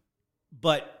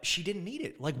 But she didn't need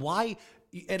it. Like, why?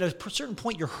 At a certain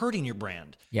point, you're hurting your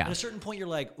brand. Yeah. At a certain point, you're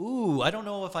like, ooh, I don't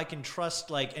know if I can trust,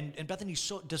 like, and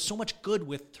Bethenny does so much good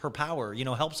with her power,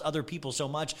 helps other people so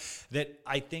much that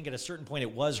I think at a certain point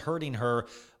it was hurting her.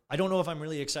 I don't know if I'm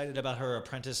really excited about her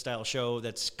Apprentice-style show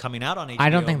that's coming out on HBO I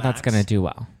don't think Max. that's going to do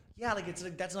well. Yeah,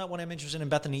 that's not what I'm interested in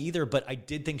Bethenny either, but I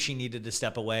did think she needed to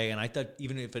step away, and I thought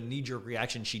even if a knee-jerk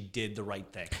reaction, she did the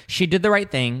right thing. She did the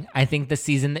right thing. I think the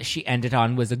season that she ended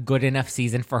on was a good enough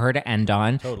season for her to end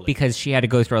on. Totally. Because she had to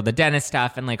go through all the dentist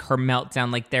stuff and like her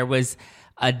meltdown, like there was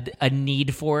a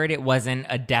need for it. It wasn't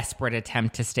a desperate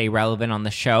attempt to stay relevant on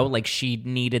the show. Like she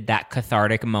needed that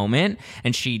cathartic moment,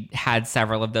 and she had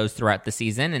several of those throughout the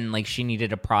season, and like she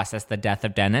needed to process the death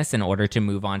of Dennis in order to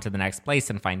move on to the next place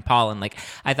and find Paul. And like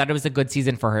I thought it was a good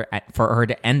season for her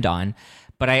to end on.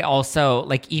 But I also,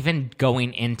 like, even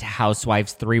going into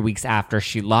Housewives 3 weeks after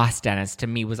she lost Dennis, to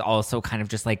me was also kind of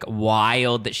just, like,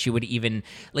 wild that she would even,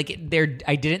 like,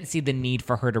 I didn't see the need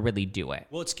for her to really do it.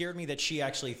 Well, it scared me that she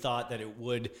actually thought that it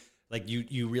would, like,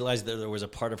 you realized that there was a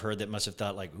part of her that must have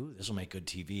thought, like, ooh, this will make good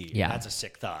TV. Yeah. That's a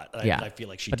sick thought. I feel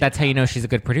like she But that's how you know she's a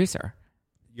good producer.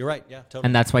 You're right. Yeah, totally.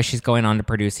 And that's why she's going on to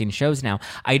producing shows now.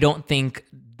 I don't think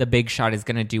The Big Shot is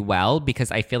going to do well because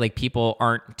I feel like people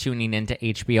aren't tuning into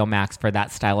HBO Max for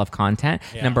that style of content,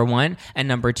 number one. And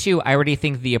number two, I already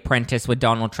think The Apprentice with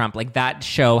Donald Trump, like that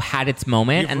show had its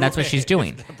moment, and that's what she's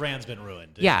doing. The brand's been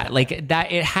ruined. Yeah, like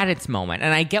that, it had its moment.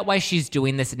 And I get why she's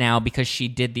doing this now because she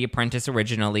did The Apprentice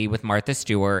originally with Martha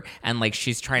Stewart, and like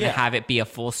she's trying to have it be a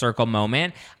full circle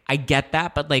moment. I get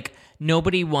that, but like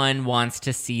nobody wants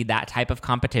to see that type of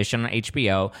competition on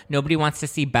HBO. Nobody wants to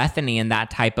see Bethenny in that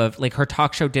type of, like, her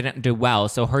talk show didn't do well,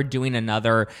 so her doing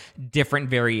another different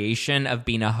variation of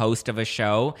being a host of a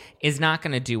show is not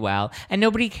going to do well. And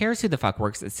nobody cares who the fuck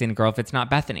works at Sin Girl if it's not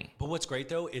Bethenny. But what's great,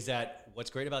 though, is that what's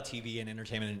great about TV and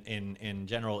entertainment in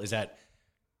general is that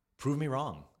prove me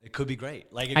wrong. It could be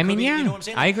great. Like, you know what I'm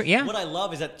saying? I agree. Yeah. What I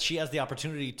love is that she has the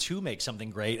opportunity to make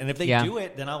something great, and if they do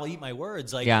it, then I'll eat my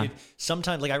words. Like,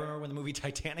 sometimes, like I remember when the movie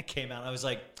Titanic came out, I was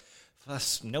like,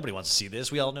 nobody wants to see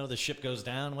this. We all know the ship goes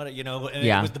down. And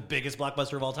it was the biggest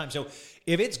blockbuster of all time. So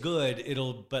if it's good,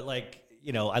 but like,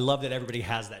 I love that everybody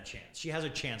has that chance. She has a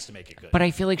chance to make it good. But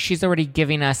I feel like she's already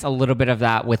giving us a little bit of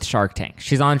that with Shark Tank.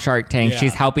 She's on Shark Tank. Yeah.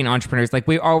 She's helping entrepreneurs. Like,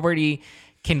 we already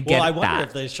can get Well, I wonder that.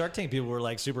 if the Shark Tank people were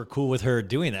like super cool with her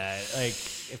doing that. Like,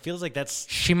 it feels like that's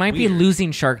She might weird. be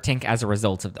losing Shark Tank as a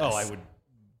result of this. Oh, I would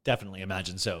definitely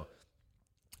imagine so.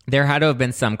 There had to have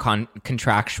been some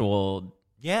contractual.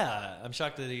 Yeah, I'm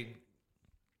shocked that he.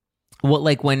 Well,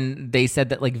 like when they said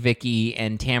that like Vicky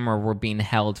and Tamra were being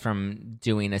held from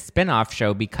doing a spinoff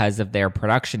show because of their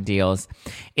production deals,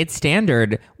 it's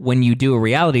standard when you do a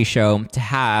reality show to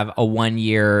have a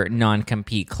 1-year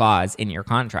non-compete clause in your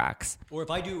contracts. Or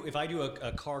if I do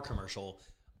a car commercial,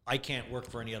 I can't work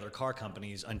for any other car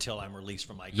companies until I'm released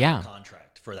from my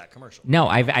contract for that commercial. No,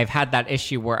 I've had that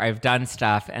issue where I've done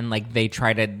stuff and like they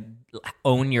try to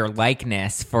own your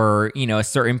likeness for, you know, a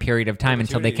certain period of time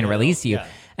until they can release you. Yeah.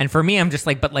 And for me, I'm just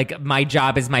like, but like my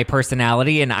job is my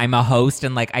personality and I'm a host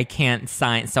and like I can't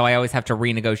sign. So I always have to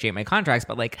renegotiate my contracts.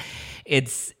 But like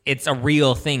it's a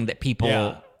real thing that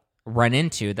people run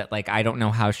into that like I don't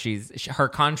know how her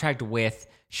contract with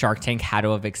Shark Tank had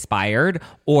to have expired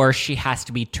or she has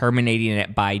to be terminating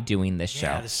it by doing this show.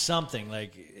 Yeah, there's something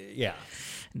like,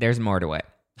 There's more to it.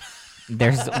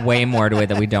 There's way more to it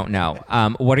that we don't know.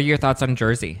 What are your thoughts on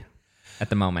Jersey at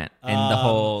the moment and the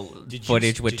whole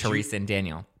footage with Teresa and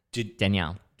Danielle?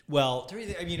 Well,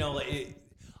 you know,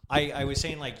 I was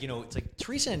saying like, you know, it's like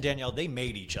Teresa and Danielle, they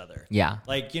made each other. Yeah.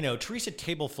 Like, you know, Teresa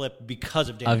table flipped because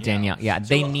of Danielle. Yeah. So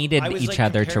they needed was, each like,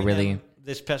 other to comparing really... them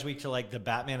this past week to like the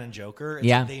Batman and Joker. It's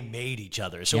Yeah. like they made each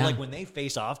other. So like when they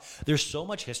face off, there's so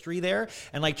much history there.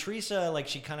 And like Teresa, like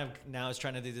she kind of now is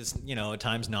trying to do this, you know, at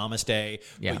times namaste,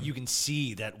 but you can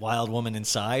see that wild woman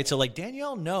inside. So like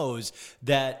Danielle knows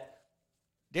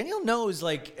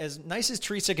like as nice as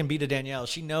Teresa can be to Danielle,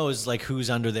 she knows like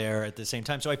who's under there at the same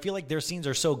time. So I feel like their scenes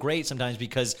are so great sometimes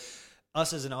because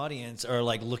us as an audience are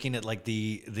like looking at like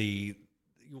the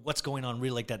what's going on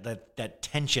really like that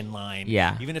tension line.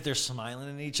 Yeah. Even if they're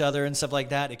smiling at each other and stuff like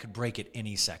that, it could break at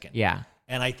any second. Yeah.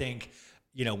 And I think,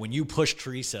 you know, when you push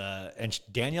Teresa and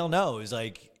Danielle knows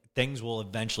like things will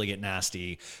eventually get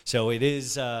nasty. So it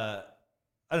is, I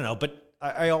don't know, but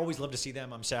I always love to see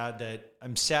them. I'm sad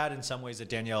in some ways that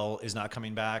Danielle is not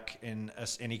coming back in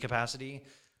any capacity,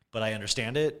 but I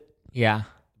understand it. Yeah.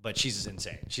 But she's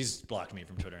insane. She's blocked me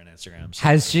from Twitter and Instagram. So,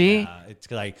 Has she? Yeah, it's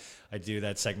because I do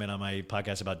that segment on my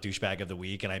podcast about douchebag of the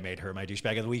week, and I made her my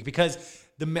douchebag of the week because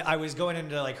I was going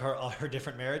into like all her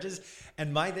different marriages,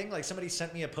 and my thing like somebody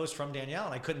sent me a post from Danielle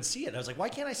and I couldn't see it. And I was like, why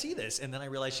can't I see this? And then I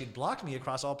realized she'd blocked me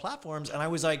across all platforms, and I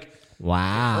was like,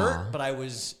 wow. It hurt, but I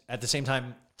was at the same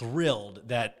time thrilled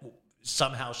that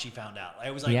somehow she found out. I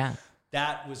was like,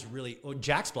 that was really. Oh,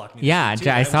 Jax blocked me. Yeah,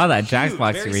 I saw that. Jax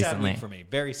blocked you Very sad recently. week for me.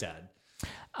 Very sad.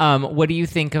 What do you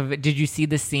think of it? Did you see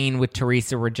the scene with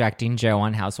Teresa rejecting Joe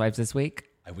on Housewives this week?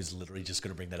 I was literally just going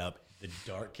to bring that up. The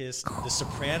darkest, The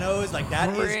Sopranos, like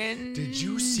that is. Did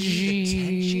you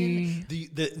see the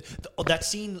tension? That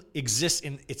scene exists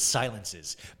in its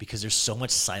silences because there's so much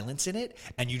silence in it,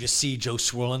 and you just see Joe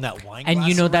swirling that wine glass and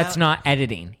you know around. that's not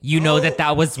editing. You know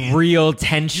that was real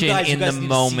tension you guys in the need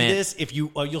moment. To see this if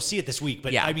you'll see it this week.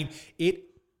 But I mean,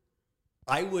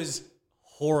 I was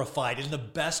horrified in the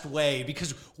best way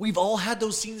because we've all had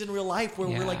those scenes in real life where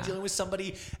we're like dealing with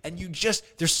somebody and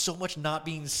there's so much not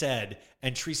being said,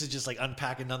 and Teresa's just like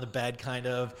unpacking on the bed kind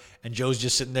of, and Joe's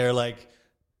just sitting there like,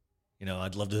 you know,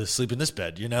 I'd love to sleep in this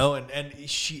bed, you know, and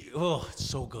she, it's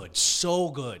so good.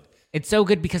 It's so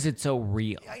good because it's so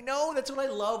real. I know. That's what I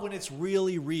love when it's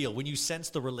really real. When you sense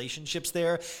the relationships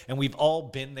there, and we've all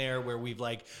been there where we've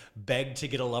like begged to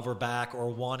get a lover back or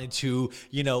wanted to,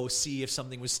 you know, see if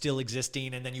something was still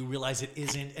existing, and then you realize it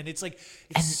isn't, and it's like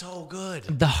so good.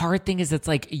 The hard thing is it's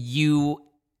like you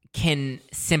can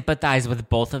sympathize with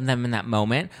both of them in that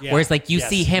moment. Yeah. Whereas like you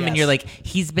see him and you're like,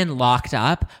 he's been locked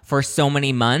up for so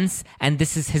many months and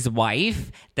this is his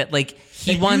wife that like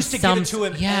he wants to some give it to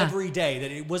him every day,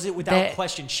 that it wasn't without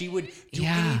question. She would do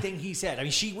anything he said. I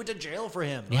mean, she went to jail for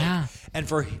him. Like, and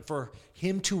for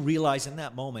him to realize in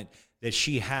that moment that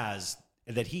he has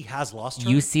lost her.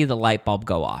 You see the light bulb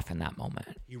go off in that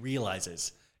moment. He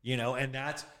realizes, you know, and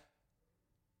that's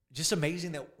just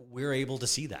amazing that we're able to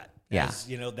see that. As,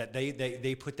 you know, that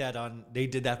they put that on, they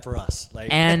did that for us. Like,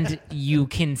 and you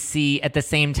can see at the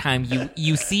same time,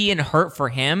 you see and hurt for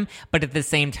him, but at the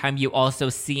same time, you also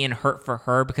see and hurt for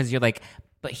her because you're like,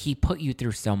 but he put you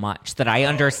through so much that I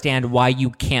understand why you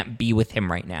can't be with him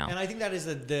right now. And I think that is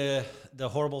the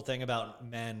horrible thing about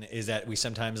men is that we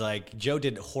sometimes like, Joe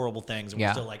did horrible things and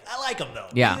we're still like, I like him though.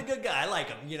 He's a good guy. I like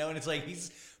him, you know, and it's like,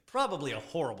 he's probably a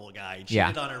horrible guy. He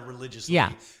cheated on her religiously.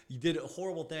 Yeah. He did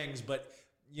horrible things, but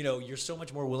you know, you're so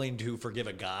much more willing to forgive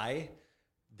a guy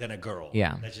than a girl.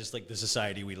 Yeah. That's just like the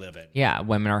society we live in. Yeah.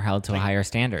 Women are held to a higher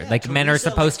standard. Like Teresa, men are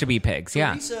supposed to be pigs.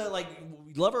 Teresa, like,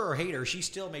 love her or hate her, she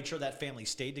still made sure that family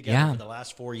stayed together for the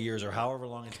last 4 years or however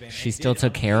long it's been. She still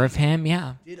took care of him.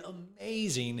 Yeah. Did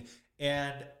amazing.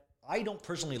 And I don't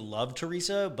personally love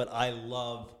Teresa, but I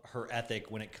love her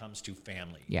ethic when it comes to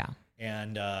family. Yeah.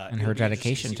 And her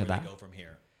dedication to that. Go from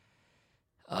here.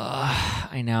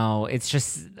 I know. It's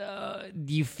just,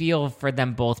 you feel for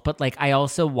them both. But like, I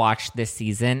also watched this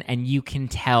season and you can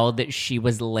tell that she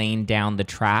was laying down the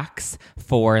tracks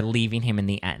for leaving him in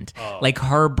the end. Like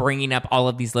her bringing up all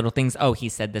of these little things. Oh, he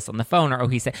said this on the phone, or oh,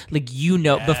 he said, like,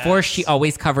 before she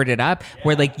always covered it up,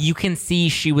 where like you can see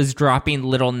she was dropping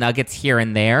little nuggets here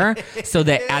and there so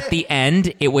that at the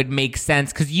end it would make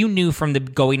sense. Cause you knew from the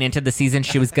going into the season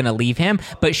she was going to leave him,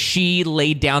 but she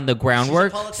laid down the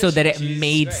groundwork so that it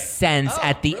made sense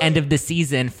at the end of the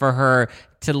season for her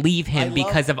to leave him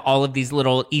because of all of these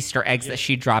little Easter eggs that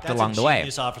she dropped along the way.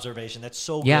 That's a genius observation. That's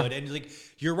so good. And like,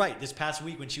 you're right. This past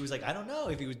week when she was like, I don't know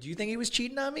if he was, do you think he was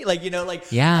cheating on me? Like,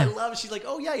 I love, she's like,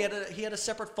 oh yeah, he had a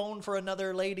separate phone for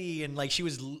another lady. And like, she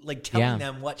was like telling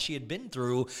them what she had been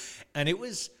through. And it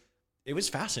was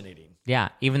fascinating. Yeah,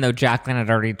 even though Jacqueline had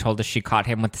already told us she caught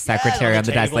him with the secretary on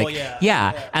the desk. Like,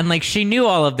 and like she knew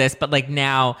all of this, but like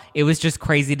now it was just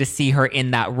crazy to see her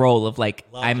in that role of like,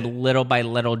 little by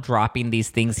little dropping these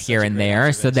things here and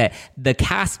there so that the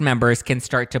cast members can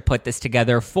start to put this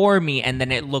together for me, and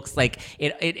then it looks like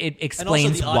it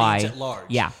explains and also the why. Audience at large.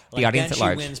 Yeah, like, the audience at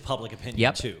large. She wins public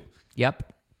opinion too.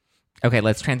 Yep. Okay,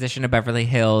 let's transition to Beverly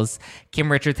Hills.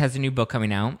 Kim Richards has a new book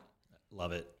coming out.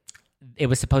 Love it. It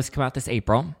was supposed to come out this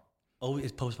April. Oh,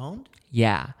 it's postponed?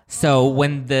 Yeah. So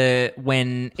when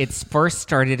it's first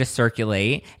started to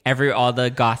circulate, all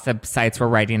the gossip sites were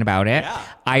writing about it. Yeah.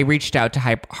 I reached out to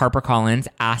HarperCollins,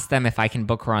 asked them if I can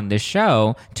book her on this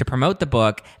show to promote the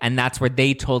book, and that's where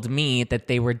they told me that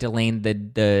they were delaying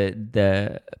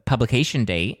the publication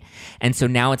date, and so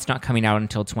now it's not coming out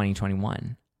until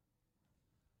 2021.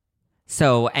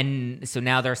 So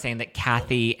now they're saying that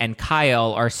Kathy and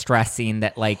Kyle are stressing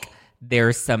that like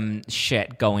there's some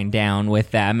shit going down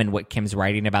with them and what Kim's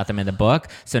writing about them in the book.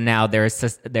 So now there's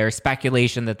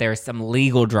speculation that there's some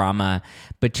legal drama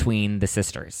between the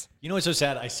sisters. You know what's so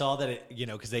sad? I saw that it,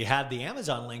 because they had the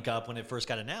Amazon link up when it first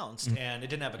got announced, and it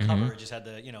didn't have a cover. It just had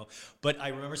the, But I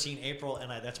remember seeing April, and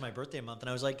that's my birthday month, and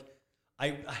I was like,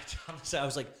 I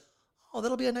was like, oh,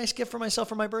 that'll be a nice gift for myself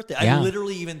for my birthday. Yeah. I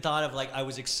literally even thought of like I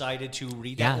was excited to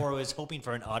read that, or I was hoping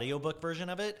for an audiobook version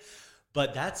of it.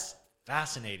 But that's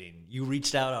fascinating. You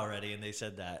reached out already and they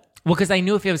said that. Well, because I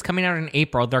knew if it was coming out in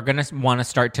April, they're going to want to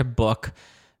start to book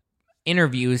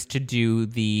interviews to do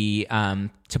the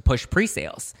to push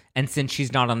pre-sales. And since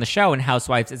she's not on the show and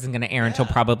Housewives isn't going to air until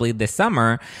probably this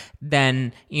summer,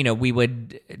 then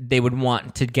they would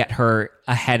want to get her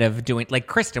ahead of doing, like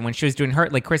Kristen, when she was doing her,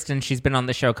 like Kristen, she's been on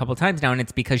the show a couple times now, and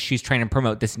it's because she's trying to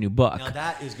promote this new book. Now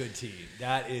that is good tea.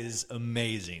 That is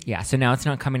amazing. Yeah, so now it's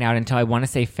not coming out until I want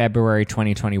to say February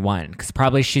 2021, because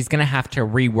probably she's going to have to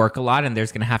rework a lot, and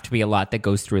there's going to have to be a lot that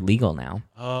goes through legal now.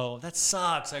 Oh, that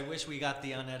sucks. I wish we got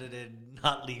the unedited,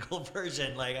 not legal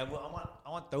version. Like I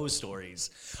want those stories.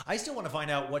 I still want to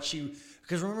find out what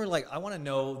because remember, like, I want to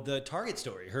know the Target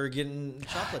story, her getting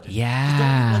shoplifted.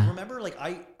 Yeah. Like, remember, like,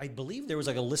 I believe there was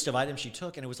like a list of items she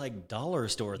took, and it was like dollar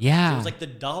store things. Yeah. It was like the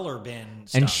dollar bin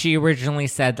stuff. And she originally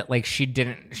said that like she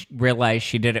didn't realize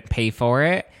she didn't pay for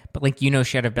it, but like, she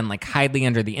had have been like highly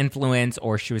under the influence,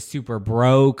 or she was super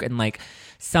broke, and like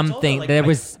something like,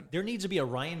 there needs to be a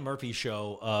Ryan Murphy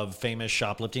show of famous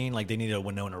shoplifting. Like they need a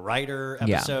Winona Ryder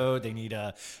episode. They need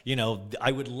a,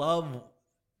 I would love.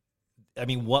 I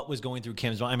mean, what was going through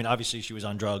Kim's mind? I mean, obviously she was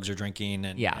on drugs or drinking,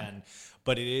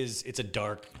 but it's a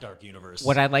dark universe.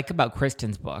 What I like about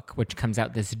Kristen's book, which comes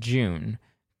out this June,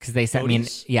 because they sent me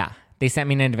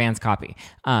an advance copy.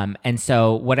 And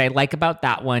so what I like about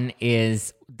that one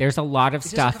is there's a lot of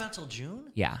stuff. It doesn't come out till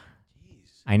June? Yeah.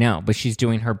 Jeez. I know, but she's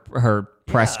doing her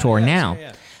press tour now.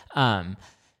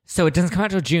 So it doesn't come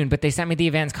out till June, but they sent me the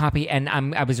advance copy, and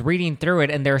I was reading through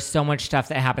it, and there's so much stuff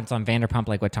that happens on Vanderpump,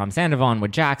 like with Tom Sandoval and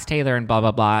with Jax Taylor and blah,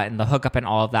 blah, blah, and the hookup and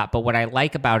all of that. But what I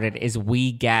like about it is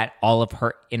we get all of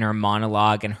her inner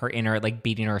monologue and her inner, like,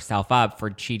 beating herself up for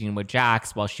cheating with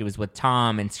Jax while she was with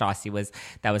Tom, and Stassi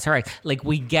that was her. Like,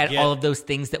 we get all of those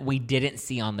things that we didn't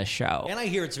see on the show. And I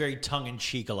hear it's very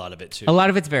tongue-in-cheek, a lot of it, too. A lot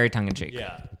of it's very tongue-in-cheek.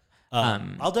 Yeah.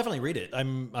 I'll definitely read it.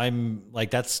 I'm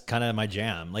like, that's kind of my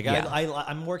jam. Like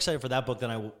I'm more excited for that book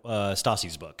than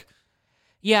Stassi's book.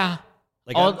 Yeah.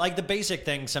 Like the basic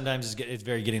thing sometimes it's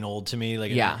very getting old to me.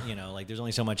 Like, like there's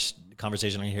only so much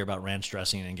conversation I hear about ranch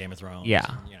dressing and Game of Thrones. Yeah.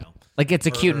 And, Like it's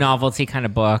a cute novelty kind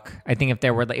of book. I think if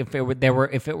it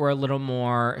were a little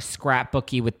more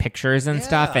scrapbooky with pictures and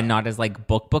stuff, and not as like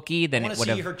booky, then it would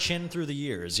have. See her chin through the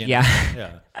years. You know?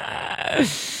 Yeah.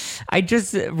 I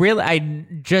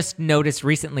just noticed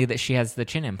recently that she has the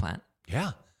chin implant.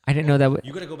 Yeah. I didn't know that.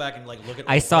 You got to go back and like look at.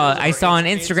 I saw on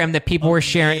Instagram that people were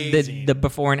sharing the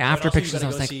before and after pictures. I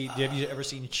was like, have you ever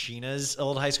seen Sheena's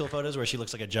old high school photos where she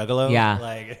looks like a juggalo? Yeah,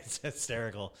 like it's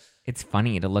hysterical. It's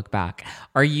funny to look back.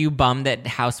 Are you bummed that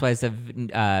Housewives of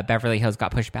Beverly Hills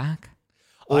got pushed back,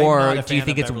 or do you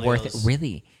think it's worth it?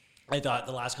 Really? I thought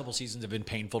the last couple seasons have been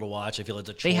painful to watch. I feel it's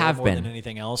a chore more than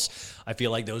anything else. I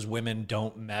feel like those women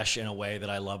don't mesh in a way that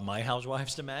I love my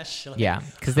housewives to mesh. Like, yeah,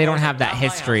 because they don't have that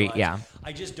history. Yeah.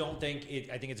 I just don't think it.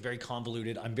 I think it's very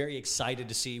convoluted. I'm very excited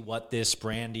to see what this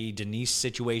Brandy Denise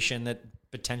situation that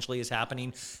potentially is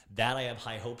happening. That I have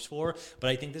high hopes for. But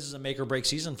I think this is a make or break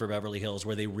season for Beverly Hills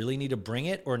where they really need to bring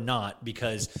it or not,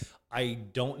 because I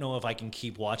don't know if I can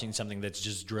keep watching something that's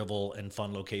just drivel and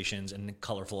fun locations and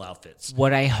colorful outfits.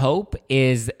 What I hope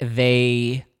is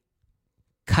they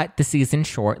cut the season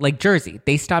short. Like Jersey,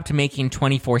 they stopped making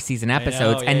 24 season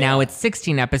episodes, and now it's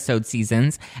 16 episode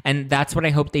seasons. And that's what I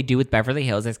hope they do with Beverly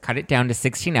Hills, is cut it down to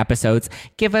 16 episodes.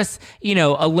 Give us,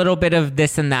 a little bit of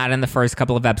this and that in the first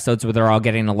couple of episodes where they're all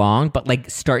getting along, but like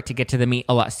start to get to the meat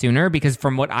a lot sooner. Because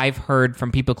from what I've heard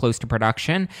from people close to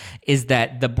production is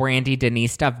that the Brandy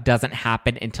Denise stuff doesn't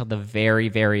happen until the very,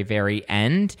 very, very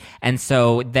end. And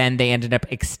so then they ended up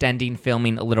extending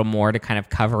filming a little more to kind of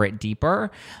cover it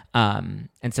deeper.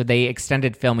 And so they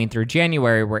extended filming through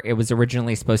January, where it was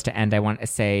originally supposed to end, I want to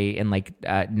say, in like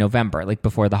November, like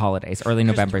before the holidays. Early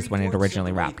November is when it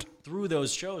originally wrapped. Through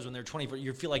those shows, when they're 24,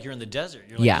 you feel like you're in the desert.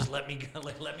 You're like, just let me go,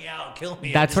 let me out, kill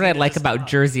me. That's what I like about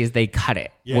Jersey, is they cut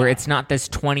it, where it's not this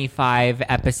 25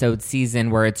 episode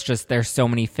season where it's just there's so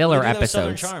many filler episodes.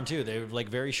 Southern Charm too. They're like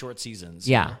very short seasons.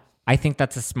 Yeah. I think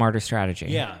that's a smarter strategy.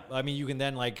 Yeah, I mean, you can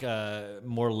then like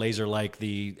more laser-like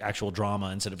the actual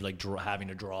drama instead of like having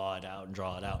to draw it out.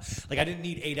 Like I didn't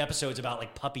need 8 episodes about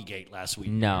like Puppygate last week.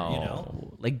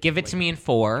 No, like give it to me in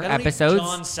 4 episodes.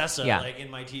 John Sessa like in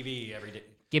my TV every day.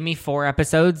 Give me 4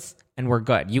 episodes and we're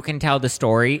good. You can tell the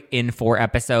story in 4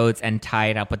 episodes and tie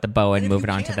it up with the bow and move it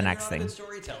on to the next thing.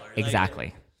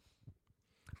 Exactly.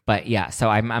 But yeah, so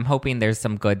I'm hoping there's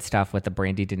some good stuff with the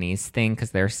Brandy Denise thing, because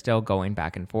they're still going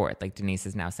back and forth. Like Denise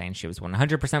is now saying she was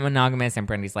 100% monogamous, and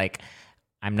Brandy's like,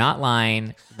 I'm not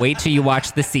lying. Wait till you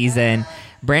watch the season.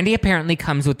 Brandy apparently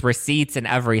comes with receipts and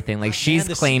everything. Like she's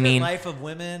claiming. The Secret Life of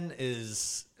Women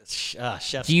is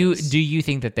chef's Do you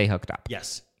think that they hooked up?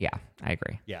 Yes. Yeah, I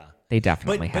agree. Yeah, they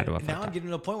definitely had to have. Now I'm getting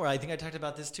to a point where I think I talked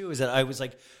about this too. Is that I was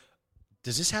like,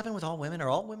 does this happen with all women? Are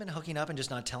all women hooking up and just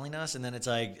not telling us? And then it's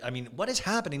like, I mean, what is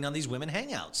happening on these women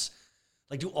hangouts?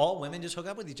 Like, do all women just hook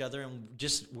up with each other and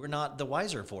just we're not the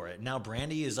wiser for it? Now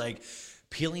Brandy is like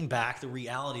peeling back the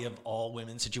reality of all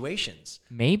women's situations.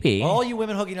 Maybe all you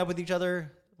women hooking up with each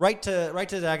other, write to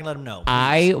Zach and let him know. Please.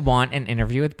 I want an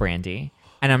interview with Brandy.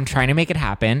 And I'm trying to make it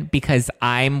happen because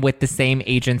I'm with the same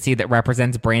agency that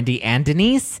represents Brandy and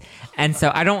Denise. And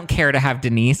so I don't care to have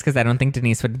Denise, because I don't think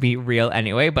Denise would be real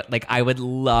anyway. But like, I would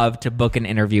love to book an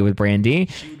interview with Brandy.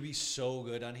 She would be so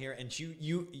good on here. And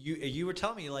you were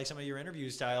telling me like some of your interview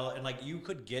style, and like you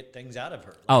could get things out of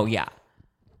her. Like, oh, yeah.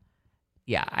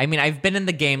 Yeah. I mean, I've been in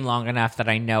the game long enough that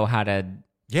I know how to,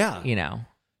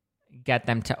 get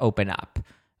them to open up.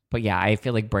 But yeah, I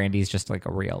feel like Brandy's just like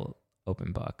a real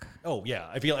open book. Oh yeah,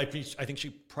 I think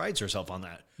she prides herself on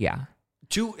that. Yeah.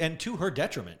 To her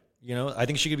detriment. I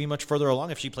think she could be much further along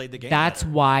if she played the game. That's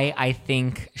why I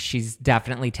think she's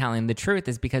definitely telling the truth,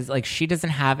 is because like she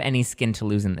doesn't have any skin to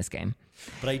lose in this game.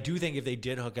 But I do think if they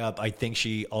did hook up, I think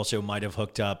she also might have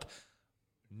hooked up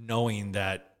knowing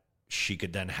that she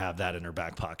could then have that in her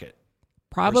back pocket.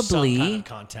 Probably. Some kind of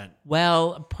content.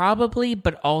 Well, probably,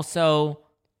 but also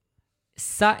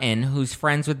Sutton, who's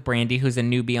friends with Brandy, who's a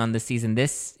newbie on the season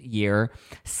this year,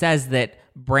 says that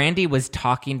Brandy was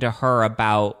talking to her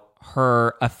about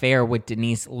her affair with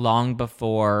Denise long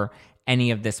before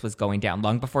any of this was going down,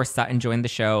 long before Sutton joined the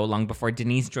show, long before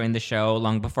Denise joined the show,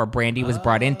 long before Brandy was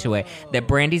brought into it. That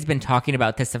Brandy's been talking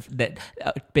about this,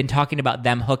 been talking about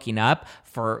them hooking up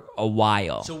for a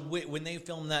while. So when they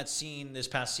filmed that scene this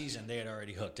past season, they had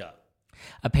already hooked up.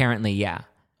 Apparently, yeah.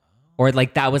 Or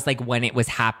like that was like when it was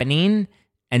happening,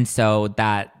 and so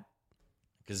that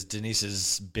because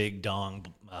Denise's big dong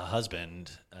husband,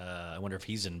 I wonder if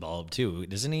he's involved too.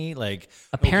 Doesn't he? Like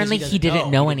apparently he didn't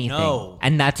know anything,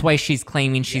 and that's why she's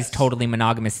claiming she's totally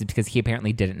monogamous, is because he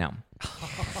apparently didn't know.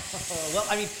 Well,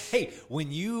 I mean, hey,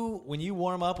 when you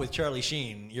warm up with Charlie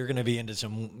Sheen, you're going to be into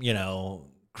some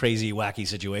crazy, wacky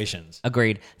situations.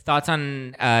 Agreed. Thoughts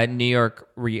on New York,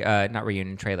 not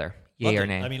reunion trailer? Yay or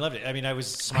nay? Loved it. I mean, I was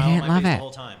smiling on my face the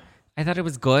whole time. I thought it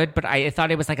was good, but I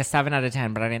thought it was like a 7 out of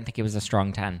 10, but I didn't think it was a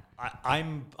strong 10. I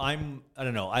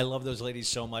don't know. I love those ladies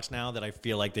so much now that I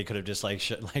feel like they could have just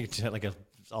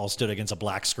all stood against a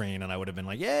black screen and I would have been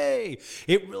like, yay!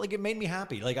 It made me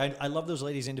happy. Like I love those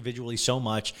ladies individually so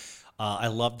much. I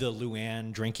love the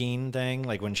Luann drinking thing,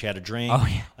 like when she had a drink. Oh,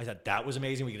 yeah. I thought that was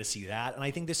amazing. We get to see that. And I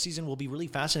think this season will be really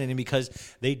fascinating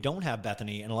because they don't have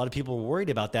Bethenny, and a lot of people were worried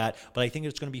about that. But I think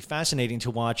it's going to be fascinating to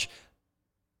watch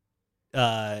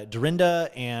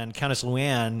Dorinda and Countess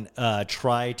Luann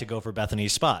try to go for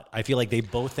Bethenny's spot. I feel like they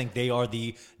both think they are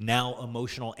the now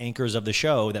emotional anchors of the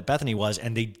show that Bethenny was,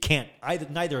 and they can't.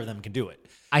 Neither of them can do it.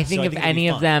 I think if any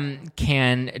of them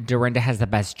can, Dorinda has the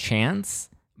best chance.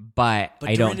 But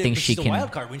I don't think she can. She's a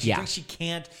wild card. When she drinks, she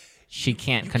can't. She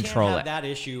can't control have it. That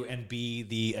issue and be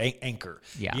the anchor.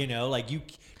 Yeah. Like you.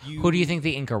 Who do you think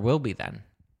the anchor will be then?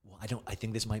 Well, I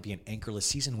think this might be an anchorless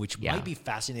season, which might be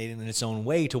fascinating in its own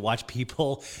way to watch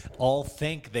people all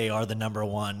think they are the number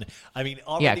one. I mean,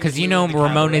 because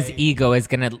Ramona's ego is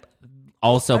gonna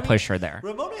also push her there.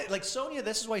 Ramona, like Sonia,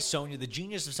 this is why Sonia, the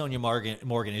genius of Sonia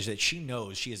Morgan is that she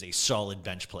knows she is a solid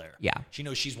bench player. Yeah. She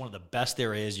knows she's one of the best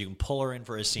there is. You can pull her in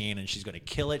for a scene and she's going to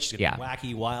kill it. She's going to be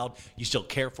wacky, wild. You still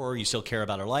care for her. You still care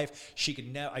about her life. She could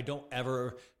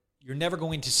you're never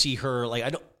going to see her,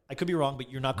 I could be wrong, but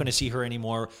you're not going to see her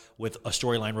anymore with a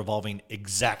storyline revolving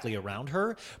exactly around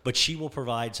her, but she will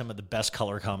provide some of the best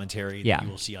color commentary that you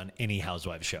will see on any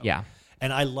Housewives show. Yeah.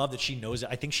 And I love that she knows it.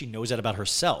 I think she knows that about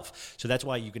herself. So that's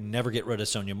why you can never get rid of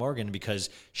Sonia Morgan,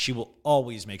 because she will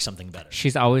always make something better.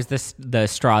 She's always the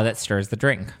straw that stirs the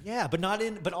drink. Yeah,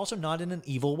 but also not in an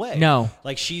evil way. No.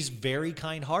 Like, she's very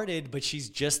kind-hearted, but she's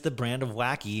just the brand of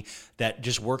wacky that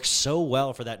just works so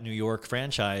well for that New York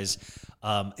franchise.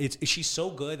 She's so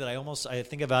good that I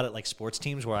think about it like sports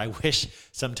teams, where I wish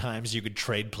sometimes you could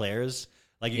trade players.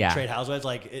 Like, you can trade Housewives.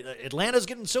 Like, Atlanta's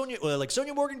getting Sonia. Like,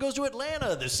 Sonia Morgan goes to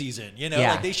Atlanta this season.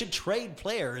 Like, they should trade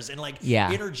players and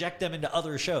interject them into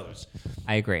other shows.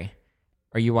 I agree.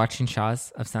 Are you watching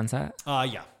Shaws of Sunset?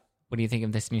 Yeah. What do you think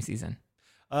of this new season?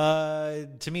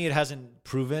 To me, it hasn't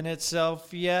proven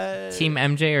itself yet. Team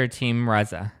MJ or Team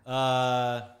Raza?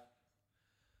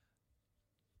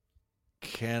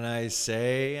 Can I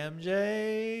say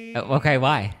MJ? Okay,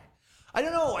 why? I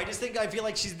don't know. I feel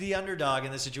like she's the underdog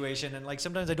in this situation. And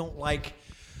sometimes I don't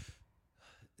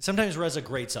sometimes Reza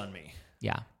grates on me.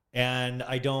 Yeah. And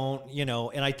I don't,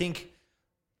 and I think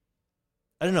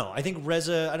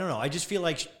Reza, I don't know. I just feel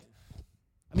like,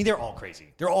 they're all crazy.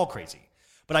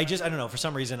 But I don't know. For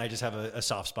some reason, I just have a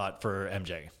soft spot for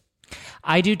MJ.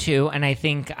 I do too, and I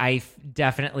think I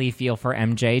definitely feel for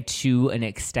MJ to an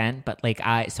extent. But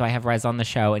I have Rez on the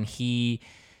show, and he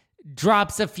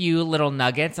drops a few little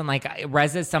nuggets, and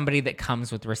Rez is somebody that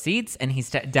comes with receipts, and he's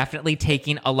definitely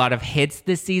taking a lot of hits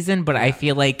this season. But I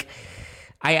feel like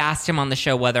I asked him on the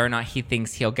show whether or not he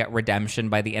thinks he'll get redemption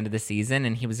by the end of the season,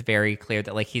 and he was very clear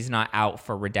that he's not out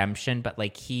for redemption, but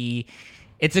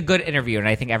it's a good interview, and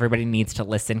I think everybody needs to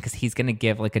listen, because he's going to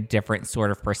give a different sort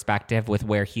of perspective with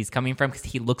where he's coming from, because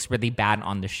he looks really bad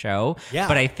on the show. Yeah.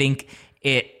 But I think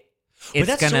but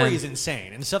that story is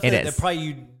insane, and stuff that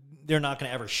probably they're not going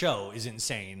to ever show is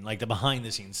insane. Like, the behind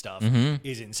the scenes stuff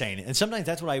is insane. And sometimes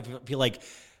that's what I feel like,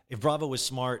 if Bravo was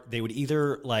smart, they would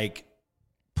either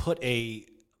put a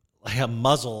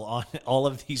muzzle on all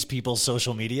of these people's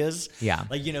social medias. Yeah.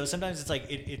 Sometimes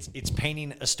it's it's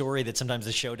painting a story that sometimes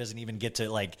the show doesn't even get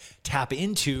to tap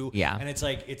into. Yeah. And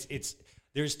it's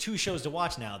there's two shows to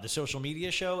watch now, the social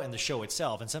media show and the show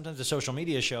itself. And sometimes the social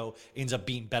media show ends up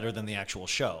being better than the actual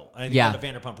show. And I think the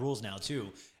Vanderpump Rules now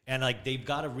too. And they've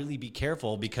got to really be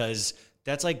careful, because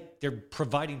that's they're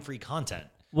providing free content.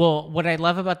 Well, what I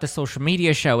love about the social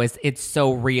media show is it's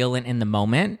so real and in the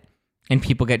moment, and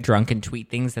people get drunk and tweet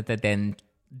things that they then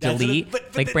delete,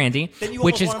 Brandy,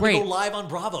 which is great. Go live on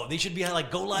Bravo. They should be go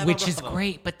live on Bravo. Which is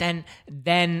great, but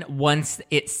then once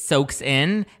it soaks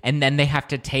in and then they have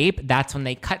to tape, that's when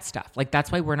they cut stuff.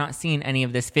 That's why we're not seeing any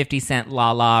of this 50 Cent,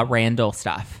 Lala, Randall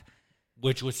stuff.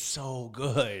 Which was so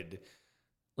good.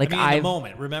 In the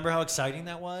moment, remember how exciting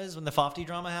that was when the Fofty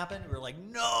drama happened? We were like,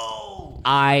 no!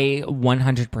 I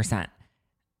 100%.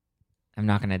 I'm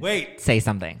not going to say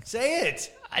something. Say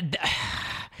it!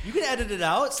 You can edit it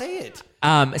out. Say it.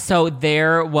 So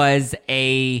there was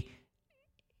a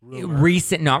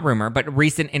recent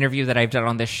interview that I've done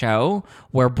on this show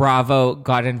where Bravo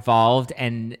got involved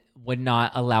and would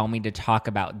not allow me to talk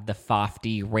about the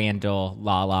Fofty, Randall,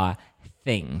 Lala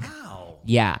thing. Wow.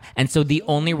 Yeah. And so the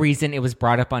only reason it was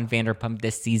brought up on Vanderpump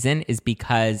this season is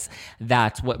because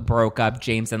that's what broke up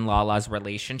James and Lala's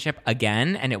relationship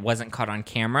again, and it wasn't caught on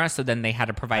camera. So then they had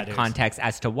to provide context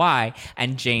as to why,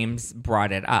 and James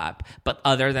brought it up. But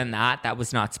other than that, that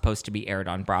was not supposed to be aired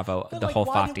on Bravo, the whole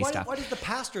Fofty stuff. Why does the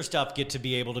pastor stuff get to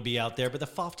be able to be out there, but the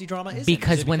Fofty drama isn't?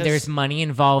 Because when there's money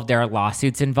involved, there are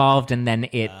lawsuits involved, and then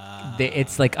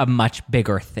it's like a much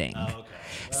bigger thing. Oh, okay.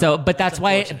 So, but that's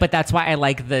why I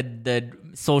like the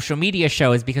social media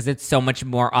show, is because it's so much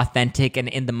more authentic and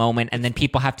in the moment, and then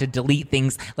people have to delete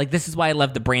things. Like, this is why I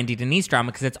love the Brandy Denise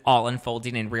drama, because it's all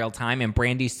unfolding in real time, and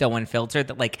Brandy's so unfiltered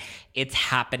that like it's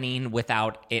happening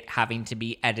without it having to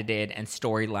be edited and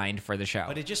storylined for the show.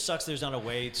 But it just sucks there's not a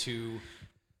way to,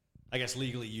 I guess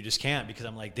legally you just can't, because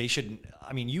I'm like, they shouldn't.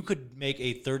 I mean, you could make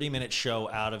a 30-minute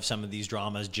show out of some of these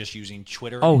dramas just using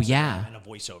Twitter and a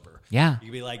voiceover. Yeah. You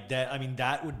could be like that. I mean,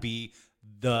 that would be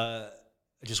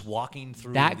just walking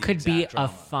through. That could be drama. A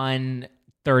fun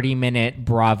 30-minute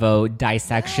Bravo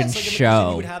dissection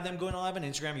show. You would have them going live on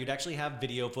Instagram. You'd actually have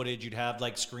video footage. You'd have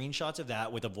like screenshots of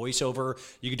that with a voiceover.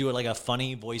 You could do it like a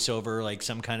funny voiceover, like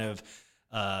some kind of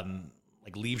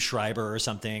like Liev Schreiber or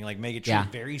something. Like make it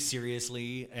treated very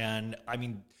seriously. And I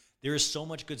mean, there is so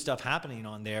much good stuff happening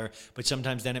on there, but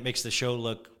sometimes then it makes the show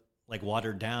look like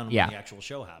watered down when the actual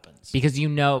show happens. Because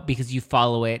you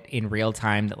follow it in real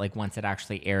time, that like once it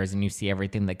actually airs and you see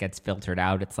everything that gets filtered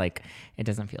out, it's like it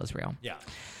doesn't feel as real. Yeah.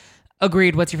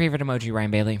 Agreed. What's your favorite emoji,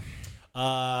 Ryan Bailey?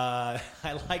 I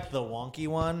like the wonky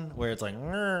one where it's like,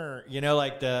 you know,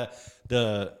 like the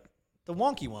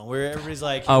wonky one where everybody's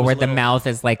like, where the mouth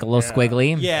is like a little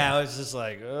squiggly. Yeah, it was just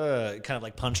like kind of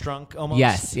like punch drunk almost.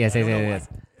 Yes.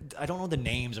 I don't know the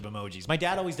names of emojis. My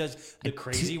dad always does the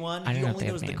crazy one. He only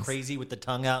knows the crazy with the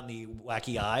tongue out and the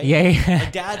wacky eye. Yeah. My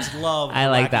dads love I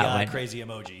like wacky that eye one. Crazy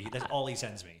emoji. That's all he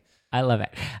sends me. I love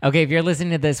it. Okay, if you're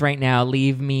listening to this right now,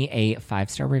 leave me a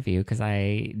 5-star review, because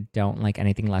I don't like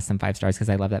anything less than 5 stars, because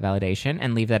I love that validation,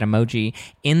 and leave that emoji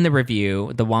in the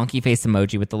review, the wonky face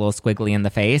emoji with the little squiggly in the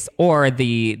face, or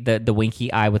the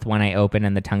winky eye with one eye open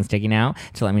and the tongue sticking out,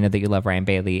 to let me know that you love Ryan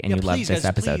Bailey and you love this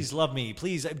episode. Please love me.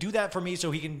 Please do that for me so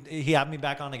he have me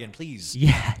back on again. Please.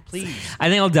 Yeah. Please. I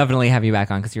think I'll definitely have you back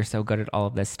on, because you're so good at all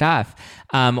of this stuff.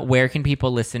 Where can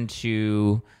people listen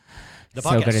to the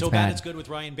podcast? So Bad It's Good with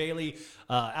Ryan Bailey,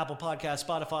 Apple Podcasts,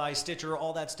 Spotify, Stitcher,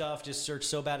 all that stuff. Just search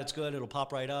So Bad It's Good. It'll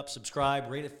pop right up.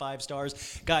 Subscribe, rate it 5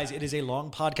 stars. Guys, it is a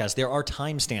long podcast. There are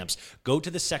timestamps. Go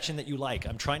to the section that you like.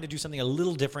 I'm trying to do something a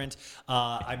little different.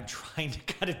 I'm trying to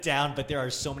cut it down, but there are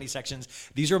so many sections.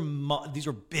 These are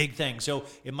big things. So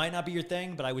it might not be your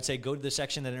thing, but I would say go to the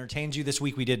section that entertains you. This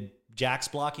week we did Jax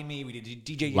blocking me. We did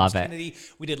DJ James Kennedy.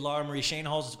 We did Laura Marie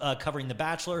Shanehal's covering The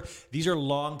Bachelor. These are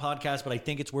long podcasts, but I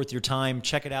think it's worth your time.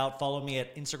 Check it out. Follow me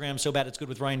at Instagram, So Bad It's Good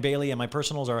with Ryan Bailey, and my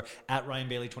personals are at Ryan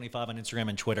Bailey 25 on Instagram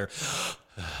and Twitter.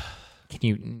 Can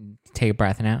you take a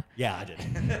breath now? Yeah, I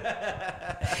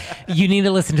did. You need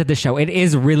to listen to the show. It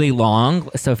is really long.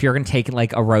 So if you're going to take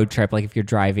like a road trip, like if you're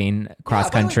driving cross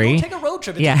country. Take a road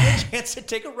trip. It's a good chance to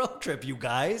take a road trip, you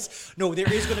guys. No,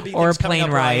 there is going to be or things a plane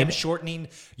coming up ride. I am shortening.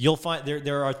 You'll find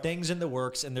there are things in the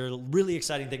works, and there are really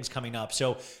exciting things coming up.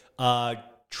 So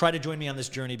try to join me on this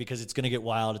journey, because it's going to get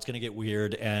wild. It's going to get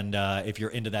weird. And if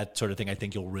you're into that sort of thing, I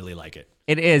think you'll really like it.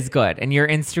 It is good. And your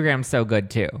Instagram's so good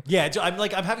too. Yeah.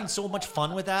 I'm having so much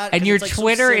fun with that. And your like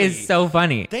Twitter is so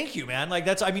funny. Thank you, man. Like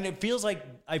it feels like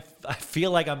I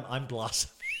feel like I'm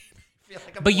blossoming.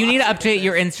 But you need to update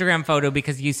your Instagram photo,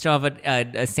 because you still have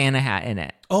a Santa hat in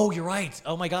it. Oh, you're right.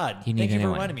 Oh my God. Thank you for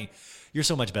reminding me. You're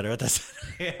so much better at this.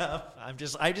 Yeah, I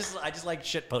just like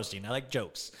shit posting. I like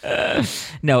jokes.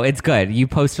 No, it's good. You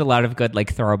post a lot of good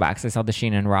like throwbacks. I saw the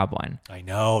Sheena and Rob one. I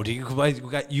know. You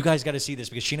guys got to see this,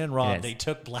 because Sheena and Rob, they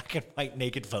took black and white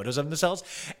naked photos of themselves.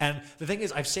 And the thing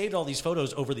is, I've saved all these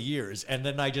photos over the years, and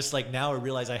then I just now I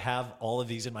realize I have all of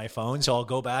these in my phone. So I'll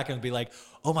go back and be like,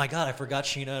 oh my God, I forgot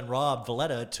Sheena and Rob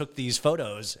Valletta took these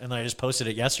photos, and then I just posted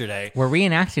it yesterday. We're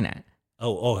reenacting it.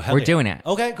 We're doing it.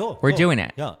 Okay, cool. We're doing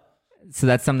it. Yeah. So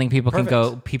that's something people can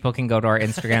go to our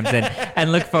Instagrams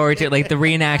and look forward to. Like, the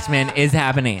reenactment is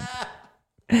happening.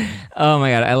 Oh my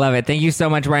God, I love it. Thank you so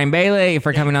much, Ryan Bailey,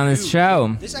 for coming on this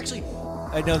show. This actually,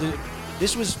 I know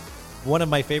this was one of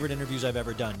my favorite interviews I've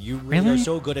ever done. You really are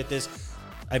so good at this.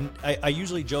 I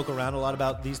usually joke around a lot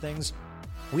about these things.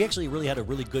 We actually really had a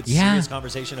really good, serious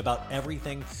conversation about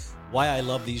everything, why I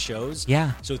love these shows.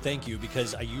 Yeah. So thank you,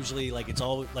 because I usually, it's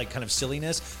all, kind of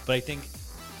silliness, but I think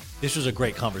this was a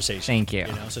great conversation. Thank you.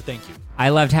 So thank you. I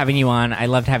loved having you on. I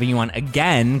loved having you on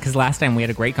again, because last time we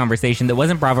had a great conversation that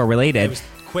wasn't Bravo related. It was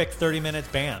quick 30 minutes,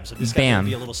 bam. So this got to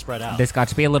be a little spread out. This got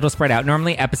to be a little spread out.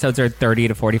 Normally episodes are 30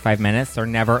 to 45 minutes. They're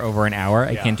never over an hour.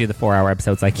 I can't do the 4-hour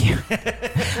episodes like you.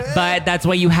 But that's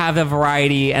why you have a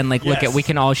variety and look at, we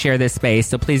can all share this space.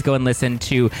 So please go and listen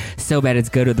to So Bad It's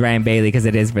Good with Ryan Bailey because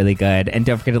it is really good. And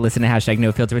don't forget to listen to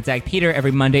 #NoFilter with Zach Peter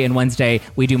every Monday and Wednesday.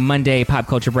 We do Monday pop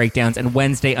culture breakdowns and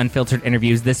Wednesday unfiltered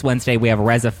interviews. This Wednesday we have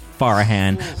Reza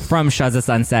Farahan from Shazza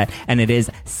Sunset, and it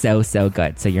is so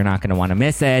good. So you're not going to want to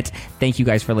miss it. Thank you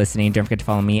guys for listening. Don't forget to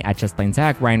follow me at Just Plain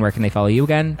Zach. Ryan, where can they follow you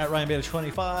again? At Ryan Bailey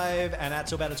 25 and at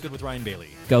So Bad It's Good with Ryan Bailey.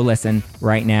 Go listen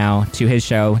right now to his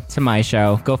show, to my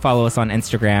show. Go follow us on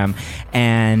Instagram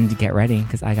and get ready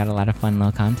because I got a lot of fun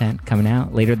little content coming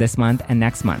out later this month and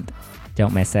next month.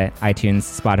 Don't miss it. iTunes,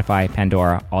 Spotify,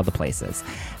 Pandora, all the places.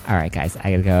 All right, guys,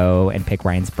 I gotta go and pick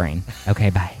Ryan's brain.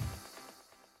 Okay, bye.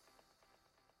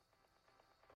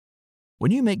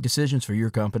 When you make decisions for your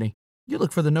company, you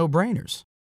look for the no-brainers.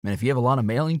 And if you have a lot of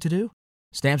mailing to do,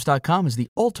 Stamps.com is the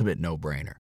ultimate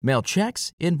no-brainer. Mail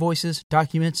checks, invoices,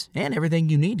 documents, and everything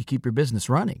you need to keep your business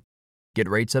running. Get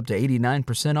rates up to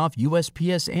 89% off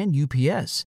USPS and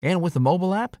UPS. And with the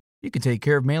mobile app, you can take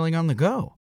care of mailing on the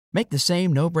go. Make the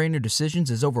same no-brainer decisions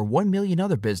as over 1 million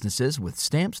other businesses with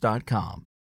Stamps.com.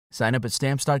 Sign up at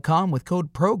Stamps.com with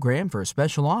code PROGRAM for a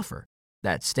special offer.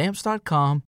 That's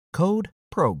Stamps.com, code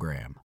PROGRAM.